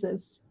utilize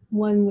as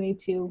one way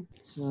to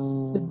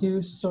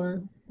seduce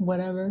or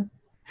whatever.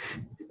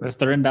 Unless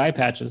they're in eye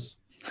patches.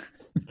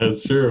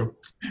 That's true.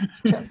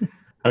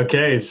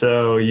 Okay,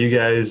 so you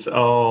guys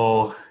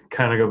all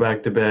kind of go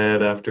back to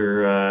bed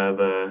after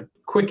the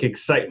quick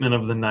excitement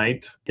of the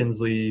night.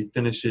 Kinsley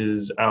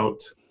finishes out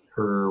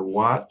her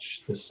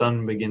watch. The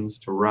sun begins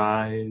to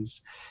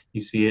rise.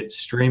 You see it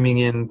streaming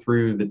in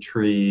through the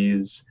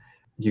trees.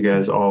 You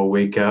guys all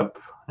wake up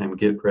and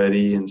get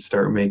ready and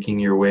start making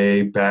your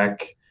way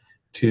back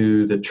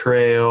to the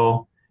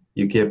trail.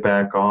 You get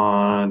back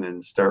on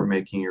and start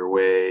making your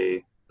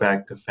way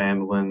back to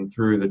Fandolin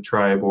through the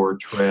Tribord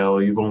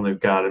Trail. You've only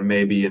got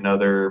maybe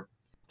another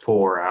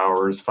 4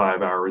 hours,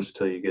 5 hours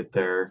till you get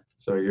there.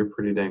 So you're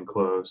pretty dang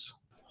close.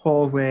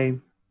 Whole way,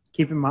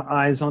 keeping my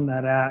eyes on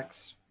that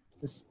axe.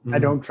 I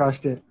don't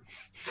trust it.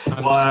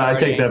 Well, I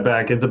take that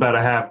back. It's about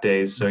a half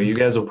day, so you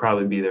guys will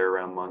probably be there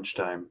around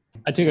lunchtime.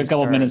 I took a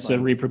couple minutes to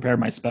re-prepare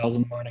my spells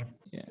in the morning.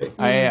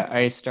 Yeah.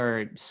 I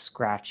start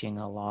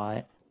scratching a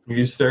lot.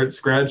 You start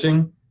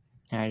scratching.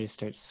 And I just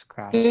start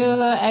scratching.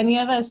 Do any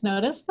of us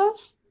notice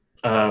this?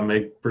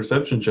 Make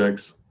perception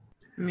checks.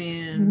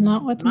 Man,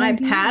 Not with my my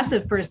DM.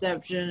 passive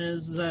perception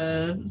is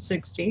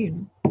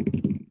 16.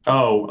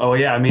 Oh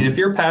yeah. I mean, if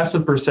your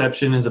passive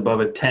perception is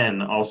above a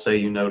 10, I'll say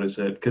you notice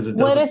it because it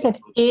doesn't. What if it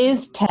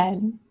is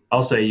 10?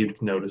 I'll say you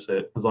notice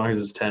it as long as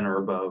it's 10 or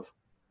above.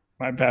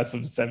 My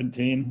passive is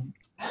 17.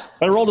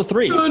 But I rolled a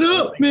 3.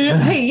 man.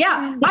 Hey,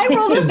 yeah, I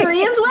rolled a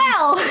 3 as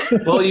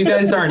well. Well, you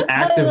guys aren't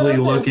actively I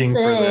rolled a looking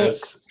for 6.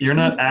 this. You're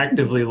not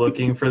actively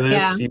looking for this.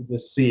 Yeah. You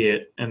just see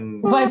it,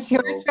 and What's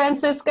yours,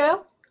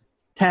 Francisco?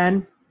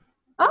 10.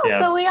 Oh, yeah.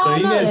 so we all so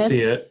you notice. guys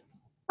see it.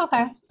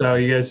 Okay. So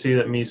you guys see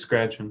that me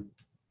scratching.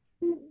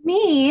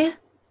 Me?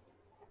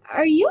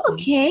 Are you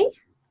okay?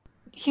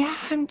 Yeah,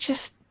 I'm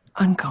just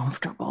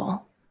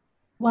uncomfortable.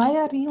 Why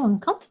are you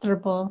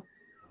uncomfortable?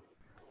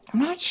 I'm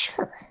not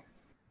sure.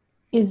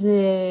 Is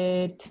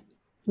it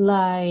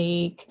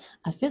like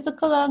a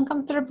physical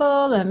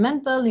uncomfortable, a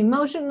mental,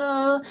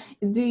 emotional?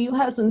 Do you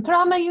have some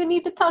trauma you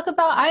need to talk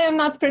about? I am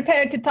not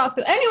prepared to talk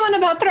to anyone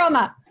about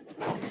trauma.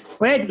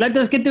 Wait, let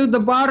us get to the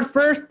bar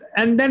first,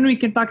 and then we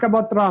can talk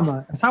about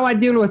trauma. That's how I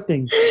deal with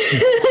things.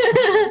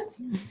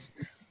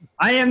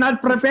 I am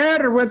not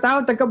prepared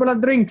without a couple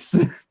of drinks.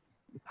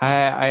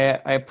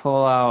 I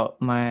pull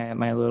out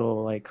my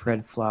little like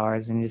red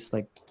flowers and just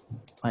like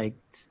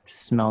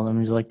smell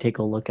them, just like take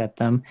a look at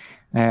them.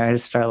 And I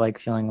just start like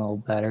feeling a little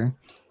better.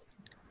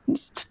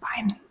 It's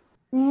fine.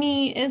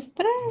 Me, is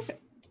there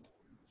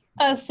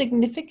a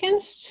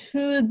significance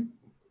to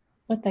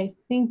what I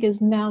think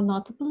is now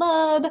not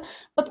blood,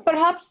 but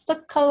perhaps the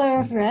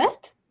color red?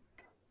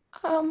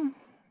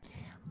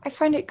 I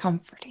find it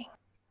comforting.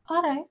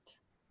 All right.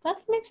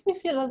 That makes me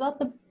feel a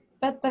lot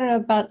better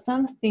about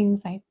some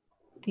things, I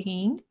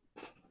think.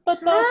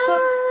 But also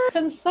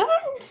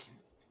concerned?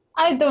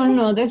 I don't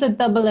know. There's a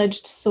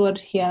double-edged sword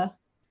here.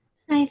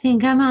 I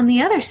think I'm on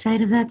the other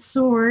side of that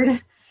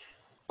sword.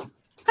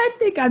 I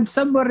think I'm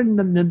somewhere in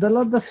the middle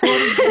of the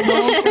sword,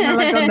 kind of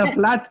like on the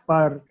flat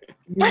part,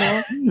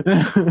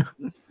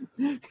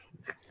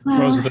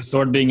 Rose of the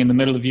sword being in the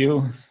middle of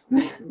you.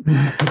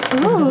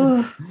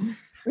 Ooh.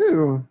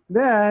 Ooh,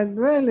 that,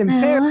 well,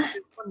 impaired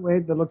is one way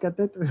to look at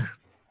it.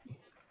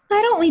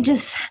 Why don't we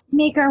just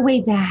make our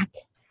way back?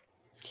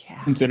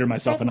 Yeah. Consider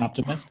myself an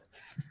optimist.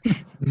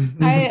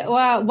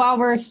 While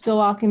we're still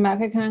walking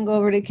back, I kind of go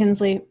over to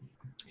Kinsley.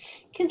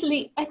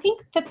 Kinsley, I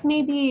think that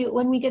maybe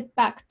when we get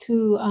back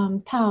to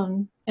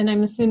town, and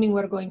I'm assuming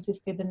we're going to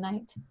stay the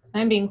night.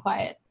 I'm being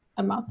quiet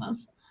about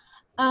this.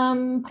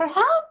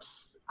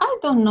 Perhaps, I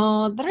don't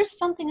know, there's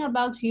something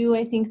about you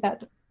I think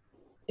that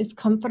is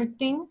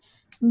comforting.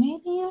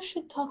 Maybe you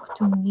should talk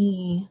to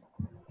me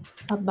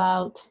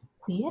about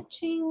the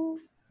etching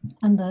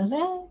and the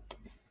red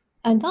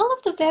and all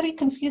of the very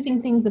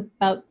confusing things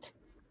about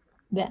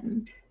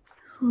them.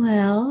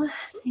 Well,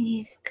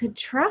 you could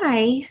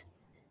try.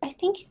 I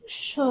think you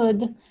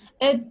should.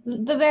 At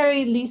the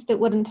very least, it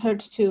wouldn't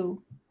hurt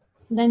to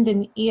lend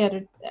an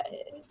ear.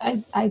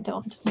 I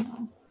don't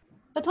know.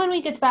 But when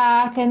we get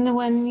back and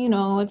when,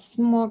 it's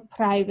more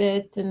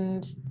private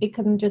and it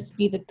can just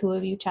be the two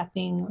of you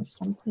chatting or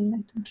something, I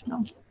don't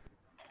know.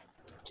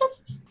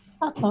 Just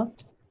a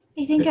thought.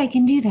 I think I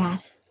can do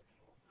that.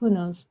 Who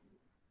knows?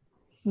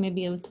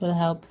 Maybe it will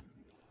help.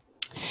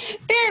 As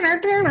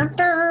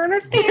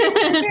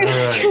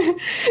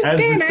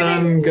the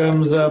sun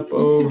comes up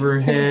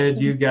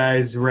overhead, you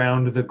guys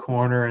round the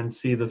corner and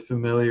see the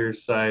familiar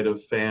sight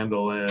of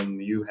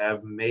Phandalin. You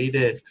have made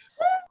it.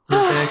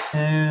 Back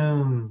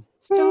home.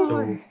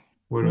 So,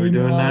 what are we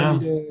doing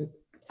now?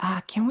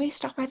 Can we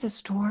stop by the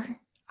store?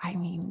 I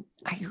mean,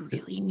 I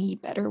really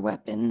need better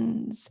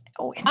weapons.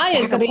 Oh, and I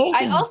agree.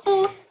 I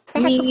also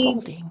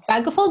need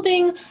bag of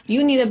holding.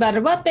 You need a better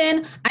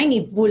weapon. I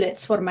need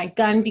bullets for my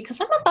gun because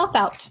I'm about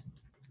out.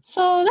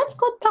 So let's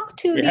go talk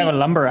to We have a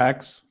lumber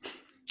axe.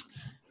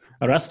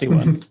 A rusty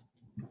one.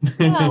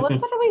 Yeah, what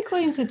are we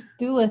going to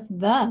do with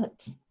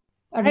that?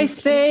 I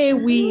say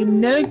we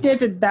melt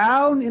it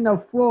down in a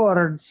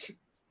forge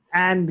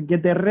and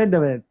get rid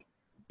of it.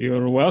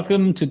 You're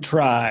welcome to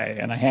try.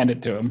 And I hand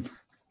it to him.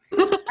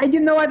 You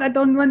know what? I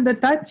don't want to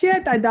touch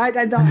it. I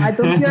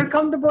don't feel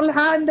comfortable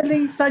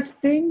handling such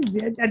things.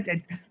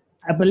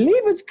 I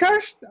believe it's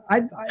cursed.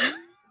 It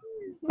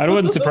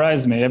wouldn't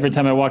surprise me. Every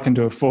time I walk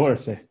into a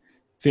forest, I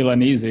feel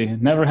uneasy.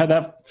 Never had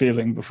that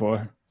feeling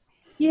before.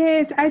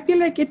 Yes, I feel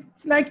like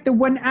it's like the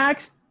one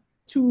axe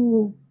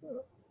to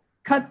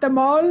cut them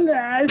all.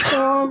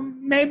 So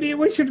maybe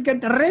we should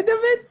get rid of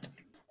it.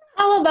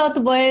 How about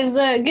the boys?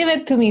 Give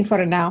it to me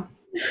for now.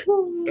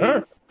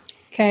 Sure.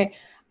 Okay.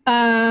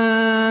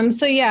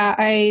 So yeah,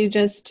 I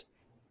just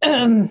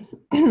I'm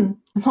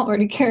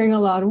already carrying a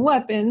lot of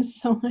weapons,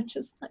 so I'm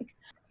just like,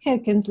 hey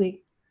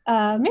Kinsley,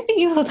 maybe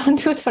you hold on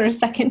to it for a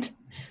second.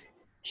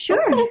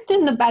 Sure. We'll put it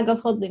in the bag of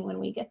holding when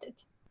we get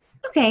it.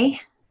 Okay.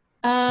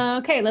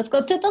 Okay, let's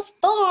go to the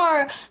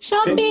store.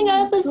 Shopping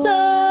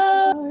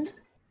episode.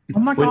 Oh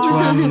my Which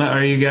God. one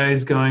are you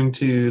guys going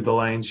to? The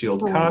Lion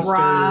Shield Coster?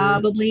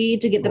 Probably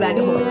to get the bag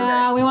of holding.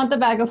 Yeah, we want the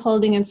bag of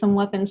holding and some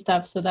weapon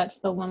stuff, so that's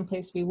the one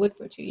place we would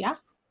go to, yeah?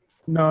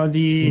 No,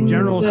 the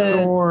general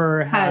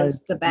store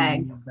has the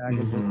bag.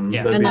 Mhm.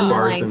 Yeah. That'd And be then the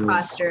Lion Barthen's.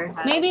 Coster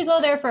has... Maybe go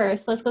there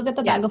first. Let's go get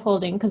the Yeah. bag of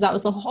holding, because that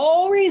was the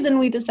whole reason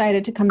we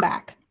decided to come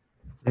back.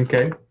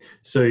 Okay,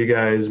 so you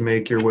guys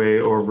make your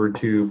way over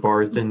to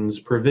Barthen's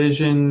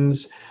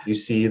Provisions. You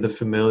see the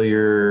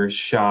familiar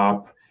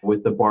shop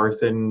with the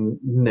Barthen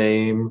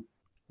name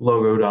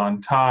logoed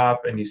on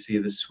top, and you see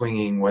the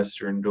swinging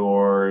western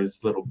doors,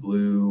 little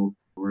blue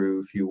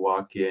roof. You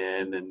walk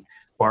in, and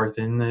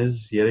Barthen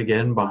is yet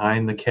again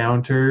behind the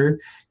counter.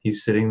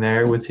 He's sitting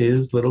there with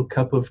his little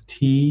cup of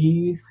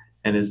tea,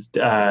 and his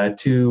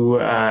two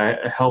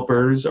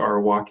helpers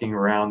are walking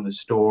around the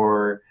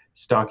store,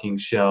 stocking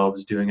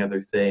shelves, doing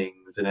other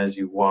things. And as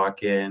you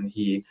walk in,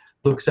 he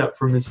looks up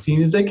from his tea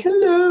and is like,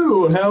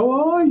 hello, how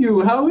are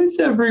you? How is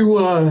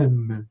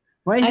everyone?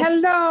 Why, I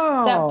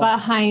hello. Step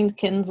behind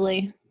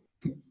Kinsley.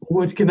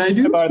 What can I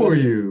do for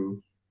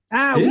you?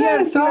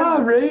 Yes,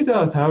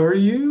 Raidoth, how are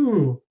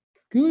you?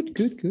 Good.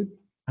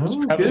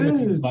 Oh, Traveling with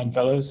you, good. fine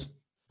fellows.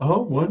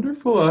 Oh,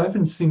 wonderful. I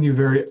haven't seen you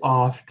very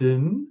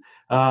often.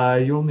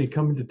 You only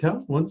come into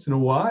town once in a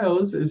while.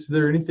 Is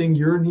there anything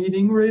you're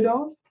needing,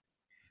 Raidoth?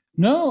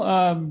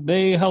 No,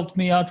 they helped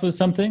me out with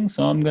something,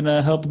 so I'm going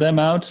to help them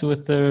out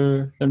with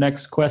their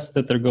next quest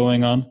that they're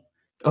going on.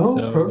 Oh,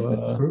 So,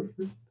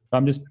 perfect.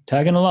 I'm just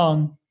tagging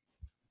along.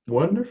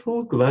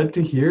 Wonderful. Glad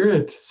to hear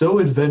it. So,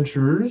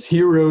 adventurers,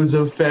 heroes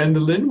of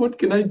Phandalin, what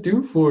can I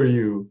do for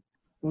you?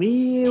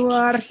 We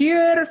were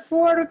here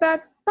for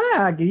that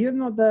bag. You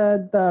know,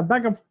 the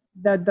bag of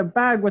the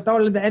bag with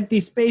all of the empty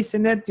space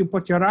in it. You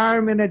put your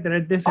arm in it and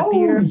it Oh,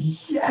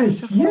 disappears. yes,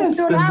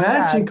 still the have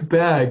that. magic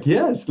bag.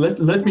 Yes, let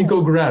me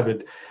go grab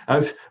it.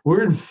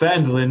 We're in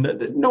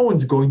Phandalin. No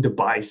one's going to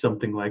buy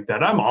something like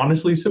that. I'm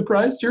honestly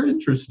surprised you're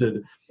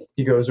interested.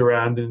 He goes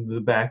around into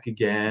the back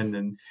again,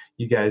 and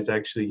you guys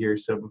actually hear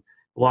some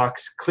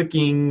locks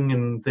clicking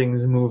and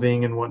things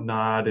moving and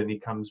whatnot, and he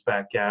comes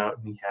back out,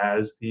 and he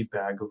has the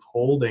bag of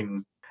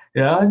holding.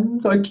 Yeah,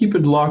 I keep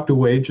it locked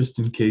away just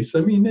in case.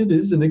 I mean, it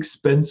is an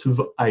expensive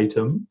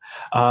item.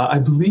 I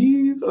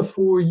believe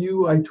for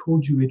you, I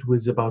told you it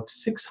was about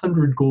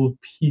 600 gold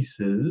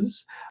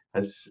pieces,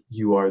 as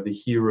you are the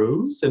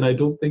heroes, and I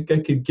don't think I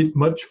could get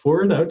much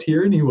for it out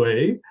here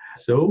anyway.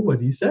 So, what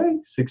do you say?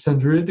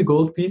 600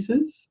 gold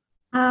pieces?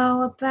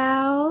 How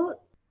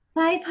about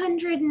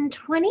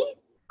 520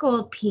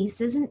 gold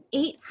pieces and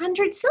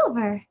 800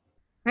 silver,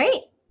 right?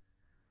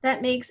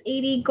 That makes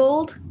 80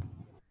 gold.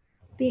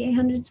 The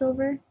 800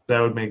 silver. That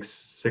would make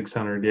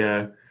 600,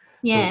 yeah.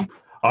 Yeah.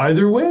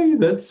 Either way,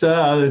 that's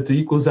it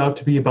equals out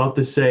to be about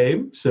the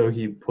same. So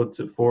he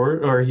puts it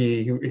forward, or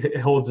he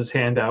holds his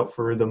hand out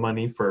for the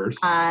money first.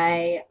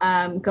 I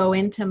go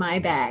into my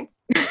bag,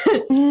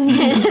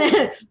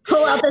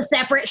 pull out the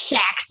separate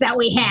sacks that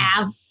we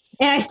have,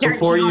 and I start.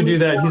 Before you do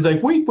that, counting. he's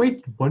like,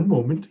 wait, one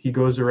moment. He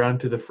goes around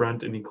to the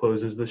front and he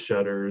closes the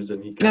shutters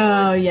and he.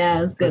 Oh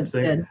yeah, it's good. That's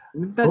the-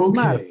 That's Okay.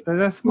 smart.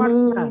 That's smart.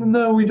 man.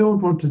 No, we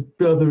don't want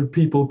other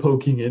people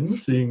poking in,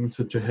 seeing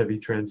such a heavy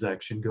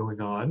transaction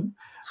going on.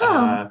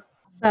 Oh.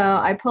 So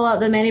I pull out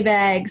the many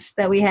bags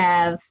that we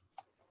have,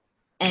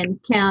 and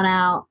count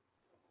out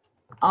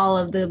all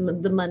of the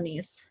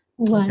monies.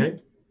 One.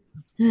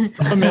 Okay.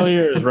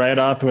 Familiar is right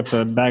off with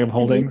the bag of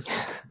holdings.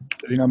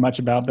 Does he know much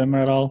about them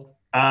at all?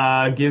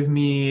 Give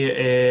me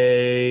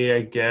a,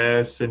 I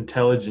guess,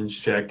 intelligence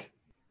check.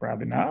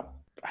 Probably not.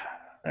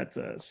 That's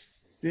a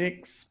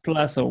 6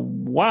 plus a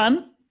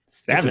 1.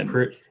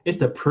 7.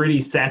 It's a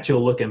pretty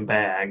satchel-looking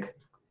bag.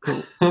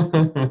 Cool.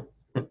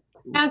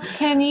 Now,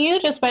 can you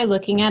just by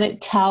looking at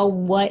it tell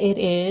what it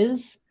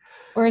is,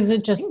 or is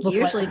it just look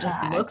Usually like a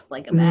just bag? looks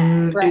like a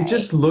bag. Right. It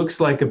just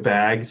looks like a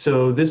bag.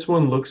 So this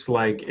one looks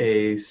like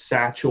a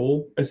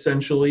satchel,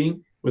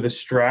 essentially, with a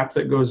strap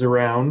that goes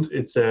around.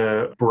 It's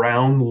a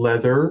brown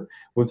leather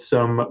with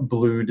some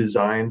blue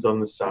designs on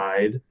the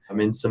side.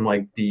 And some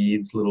like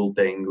beads, little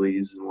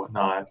danglies and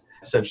whatnot.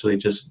 Essentially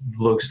just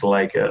looks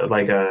like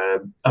a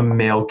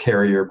mail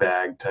carrier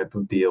bag type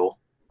of deal.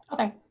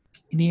 Okay.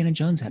 Indiana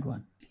Jones had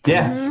one.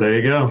 Yeah, Mhm. there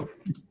you go.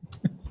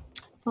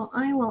 Well,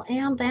 I will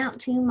add that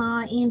to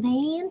my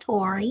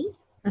inventory.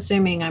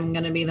 Assuming I'm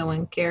going to be the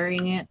one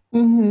carrying it.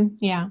 Mm-hmm.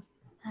 Yeah.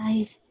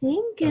 I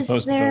think As is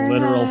opposed to there the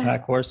literal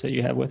pack horse that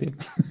you have with you.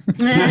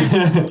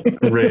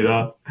 Right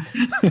off.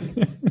 Does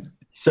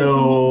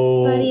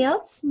So, anybody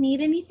else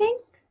need anything?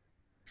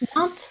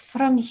 Not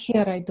from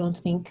here, I don't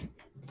think.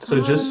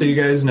 so just so you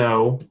guys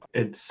know,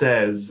 it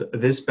says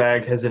this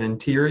bag has an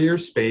interior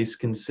space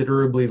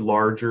considerably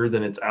larger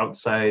than its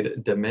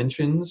outside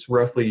dimensions,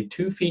 roughly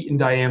 2 feet in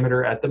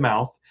diameter at the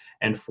mouth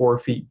and 4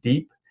 feet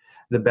deep.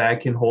 The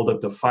bag can hold up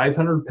to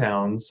 500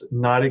 pounds,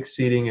 not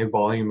exceeding a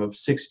volume of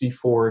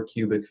 64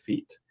 cubic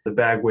feet. The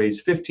bag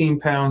weighs 15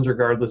 pounds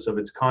regardless of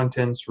its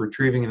contents.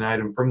 Retrieving an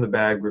item from the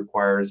bag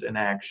requires an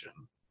action.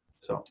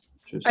 So,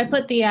 just I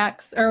put the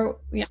axe, or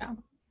yeah.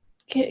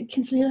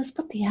 Can somebody else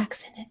put the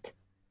axe in it?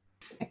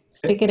 Okay,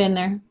 stick it in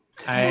there.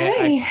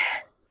 Hey.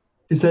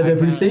 Is that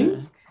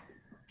everything?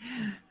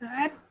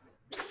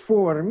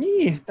 For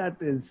me, that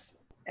is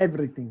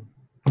everything.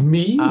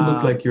 Me? You look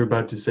Um, like you're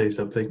about to say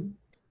something.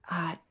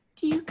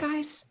 Do you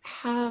guys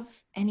have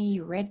any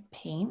red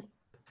paint?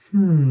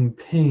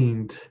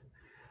 Paint.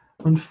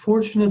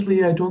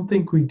 Unfortunately, I don't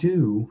think we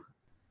do.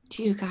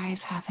 Do you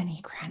guys have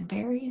any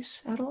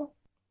cranberries at all?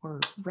 Or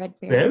red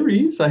berries?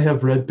 Berries? I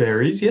have red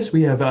berries. Yes,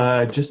 we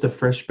have just a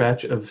fresh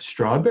batch of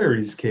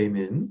strawberries came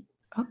in.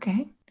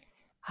 Okay.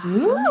 How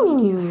many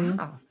do you Ooh.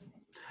 have?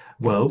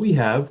 Well, we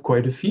have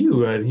quite a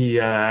few, and he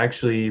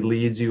actually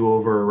leads you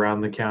over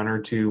around the counter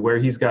to where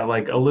he's got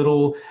like a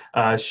little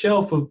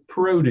shelf of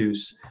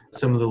produce.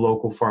 Some of the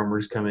local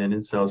farmers come in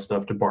and sell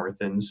stuff to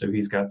Barthen, so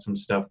he's got some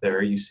stuff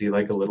there. You see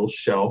like a little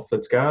shelf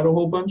that's got a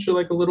whole bunch of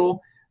like a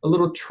little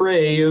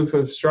tray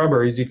of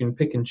strawberries you can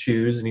pick and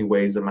choose, and he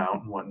weighs them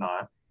out and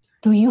whatnot.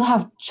 Do you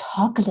have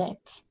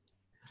chocolate?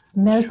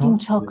 Melting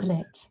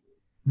Chocolate.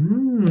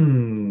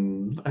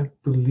 chocolate. I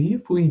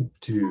believe we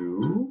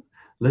do.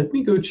 Let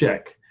me go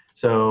check.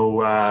 So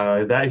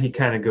that he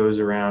kind of goes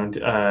around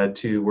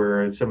to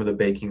where some of the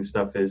baking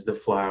stuff is, the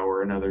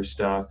flour and other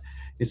stuff.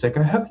 He's like,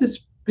 I have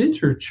this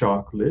bitter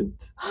chocolate.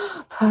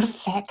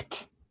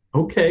 Perfect.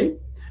 Okay.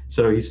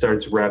 So he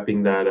starts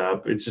wrapping that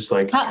up. It's just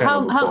like kind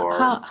of a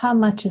bar. How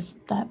much is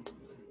that?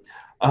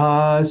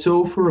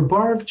 So for a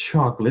bar of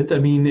chocolate, I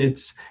mean,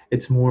 it's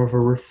more of a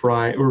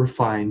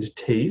refined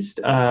taste,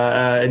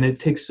 and it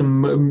takes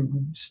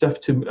some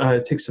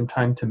takes some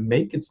time to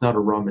make. It's not a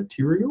raw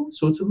material,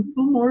 so it's a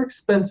little more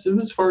expensive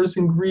as far as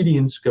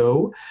ingredients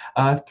go.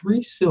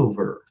 3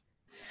 silver.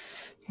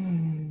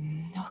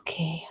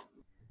 Okay.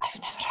 I've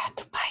never had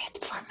to buy it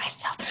before. for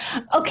myself.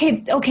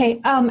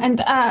 Okay.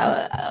 And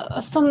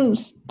some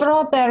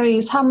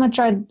strawberries. How much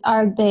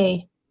are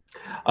they?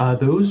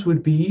 Those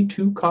would be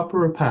 2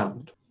 copper a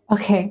pound.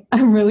 Okay,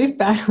 I'm really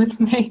bad with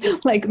my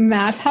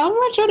math. How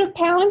much would a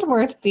pound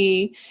worth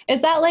be?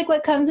 Is that like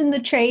what comes in the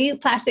tray,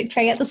 plastic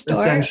tray at the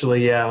store?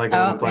 Essentially, yeah, like a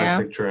Oh, little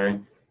plastic tray.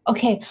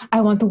 Okay,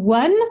 I want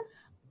 1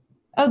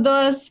 of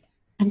those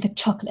and the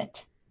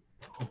chocolate.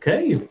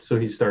 Okay, so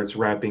he starts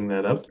wrapping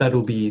that up.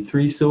 That'll be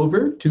 3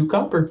 silver, 2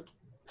 copper.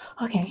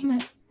 Okay.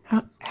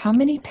 How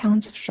many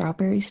pounds of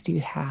strawberries do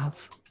you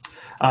have?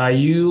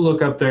 You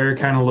look up there,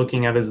 kind of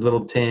looking at his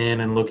little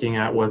tin and looking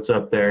at what's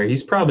up there.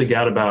 He's probably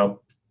got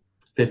about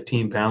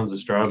 15 pounds of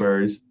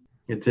strawberries.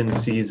 It's in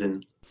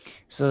season.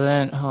 So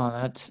then,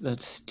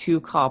 that's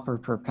 2 copper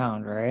per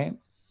pound, right?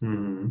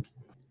 Hmm.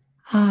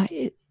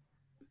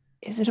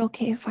 Is it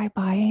okay if I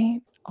buy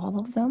all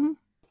of them?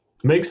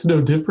 Makes no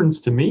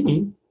difference to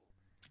me.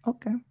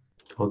 Okay.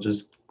 I'll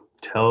just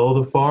tell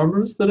the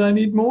farmers that I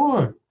need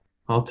more.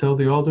 I'll tell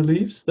the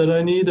Alderleafs that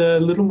I need a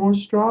little more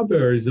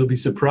strawberries. They'll be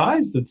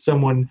surprised that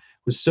someone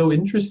was so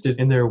interested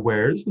in their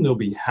wares, and they'll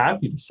be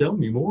happy to sell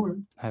me more.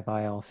 I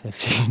buy all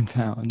 15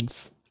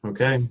 pounds.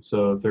 Okay,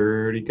 so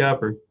 30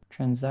 copper.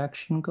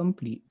 Transaction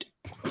complete.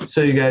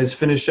 So you guys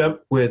finish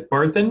up with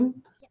Barthen.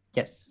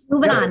 Yes.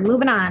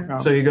 Moving on.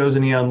 So he goes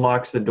and he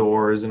unlocks the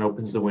doors and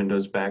opens the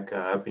windows back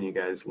up, and you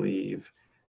guys leave.